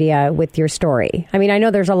social media with your story? I mean, I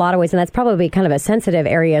know there's a lot of ways, and that's probably kind of a sensitive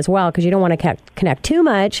area as well, because you don't want to connect too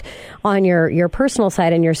much on your personal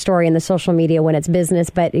side and your story in the social media when it's business.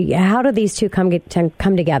 But how do these two come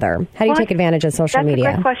together? How do you take advantage of social media?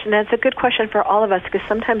 That's a great question. That's a good question for all of us, because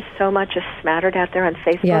sometimes so much is smattered out there on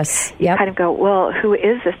Facebook. Yes. You kind of go, well, who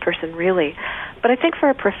is this person really? But I think for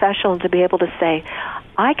a professional to be able to say,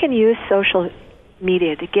 I can use social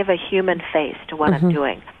media to give a human face to what I'm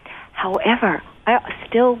doing. However, I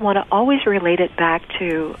still want to always relate it back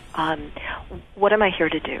to what am I here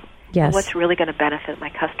to do? Yes. What's really going to benefit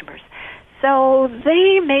my customers? So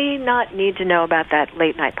they may not need to know about that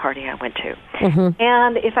late night party I went to.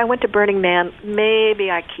 And if I went to Burning Man,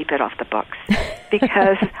 maybe I keep it off the books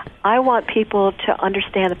because I want people to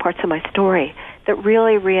understand the parts of my story that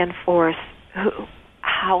really reinforce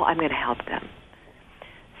how I'm going to help them.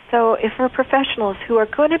 So if we're professionals who are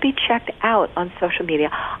going to be checked out on social media,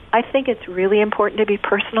 I think it's really important to be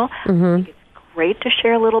personal. I think it's great to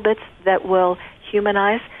share little bits that will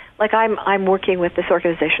humanize. Like I'm working with this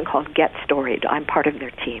organization called Get Storied. I'm part of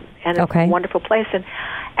their team, and it's a wonderful place. And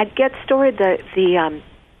at Get Storied, the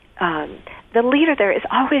leader there is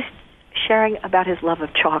always sharing about his love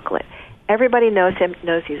of chocolate. Everybody knows him,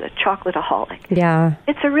 knows he's a chocolate-aholic. Yeah.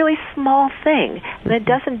 It's a really small thing, and it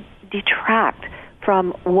doesn't detract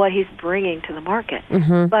from what he's bringing to the market,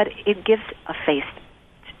 but it gives a face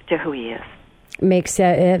to who he is.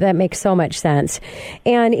 That makes so much sense.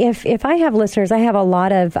 And if I have listeners, I have a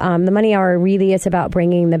lot of the Money Hour really is about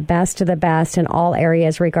bringing the best of the best in all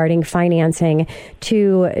areas regarding financing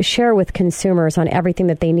to share with consumers on everything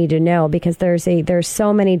that they need to know, because there's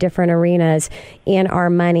so many different arenas in our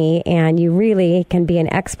money, and you really can be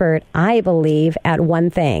an expert, I believe, at one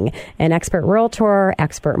thing: an expert realtor,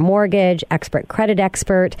 expert mortgage, expert credit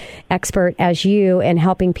expert as you, in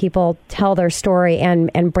helping people tell their story and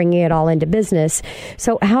bringing it all into business.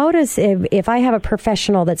 So how does, if I have a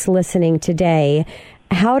professional that's listening today,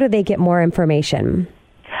 how do they get more information?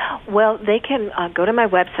 Well, they can go to my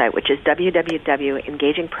website, which is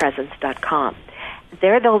www.engagingpresence.com.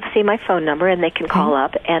 There they'll see my phone number, and they can call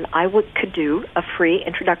up, and I could do a free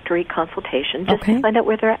introductory consultation just to find out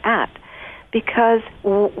where they're at. Because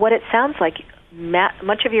what it sounds like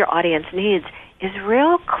much of your audience needs is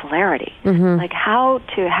real clarity, like how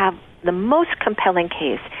to have the most compelling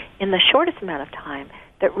case in the shortest amount of time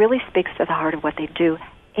that really speaks to the heart of what they do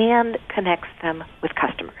and connects them with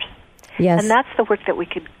customers. Yes. And that's the work that we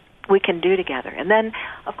we can do together. And then,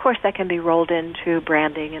 of course, that can be rolled into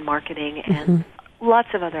branding and marketing and lots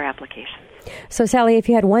of other applications. So, Sally, if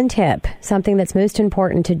you had one tip, something that's most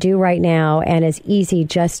important to do right now and is easy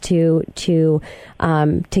just to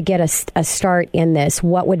get a start in this,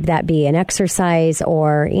 what would that be? An exercise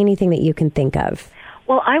or anything that you can think of?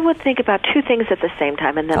 Well, I would think about two things at the same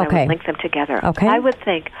time, and then I would link them together. Okay. I would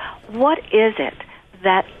think, what is it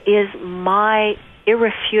that is my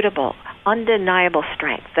irrefutable, undeniable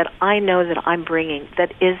strength that I know that I'm bringing,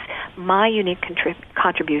 that is my unique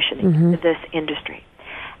contribution to this industry?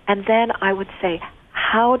 And then I would say,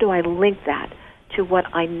 how do I link that to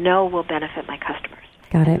what I know will benefit my customers?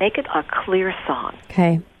 Got it. Make it a clear song.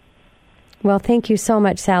 Okay. Well, thank you so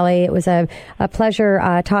much, Sally. It was a pleasure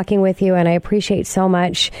talking with you, and I appreciate so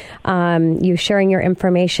much you sharing your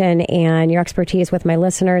information and your expertise with my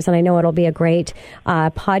listeners, and I know it'll be a great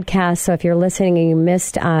podcast. So if you're listening and you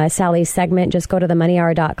missed Sally's segment, just go to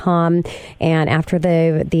themoneyhour.com, and after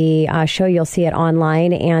the show, you'll see it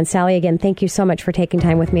online. And Sally, again, thank you so much for taking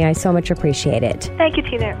time with me. I so much appreciate it. Thank you,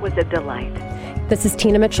 Tina. It was a delight. This is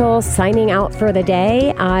Tina Mitchell signing out for the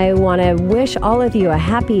day. I want to wish all of you a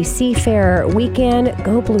happy Seafair weekend.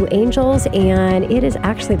 Go Blue Angels. And it is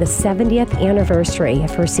actually the 70th anniversary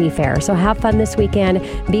for Seafair. So have fun this weekend.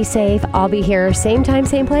 Be safe. I'll be here same time,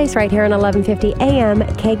 same place, right here on 1150 AM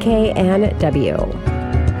KKNW.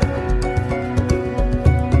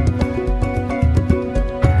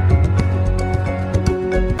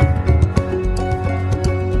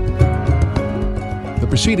 The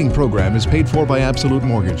preceding program is paid for by Absolute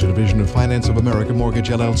Mortgage, a division of Finance of America Mortgage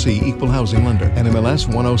LLC, Equal Housing Lender, NMLS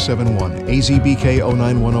 1071, AZBK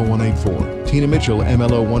 09101884. Tina Mitchell,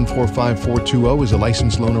 MLO 145420, is a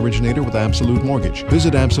licensed loan originator with Absolute Mortgage.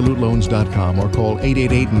 Visit AbsoluteLoans.com or call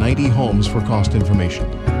 888-90-HOMES for cost information.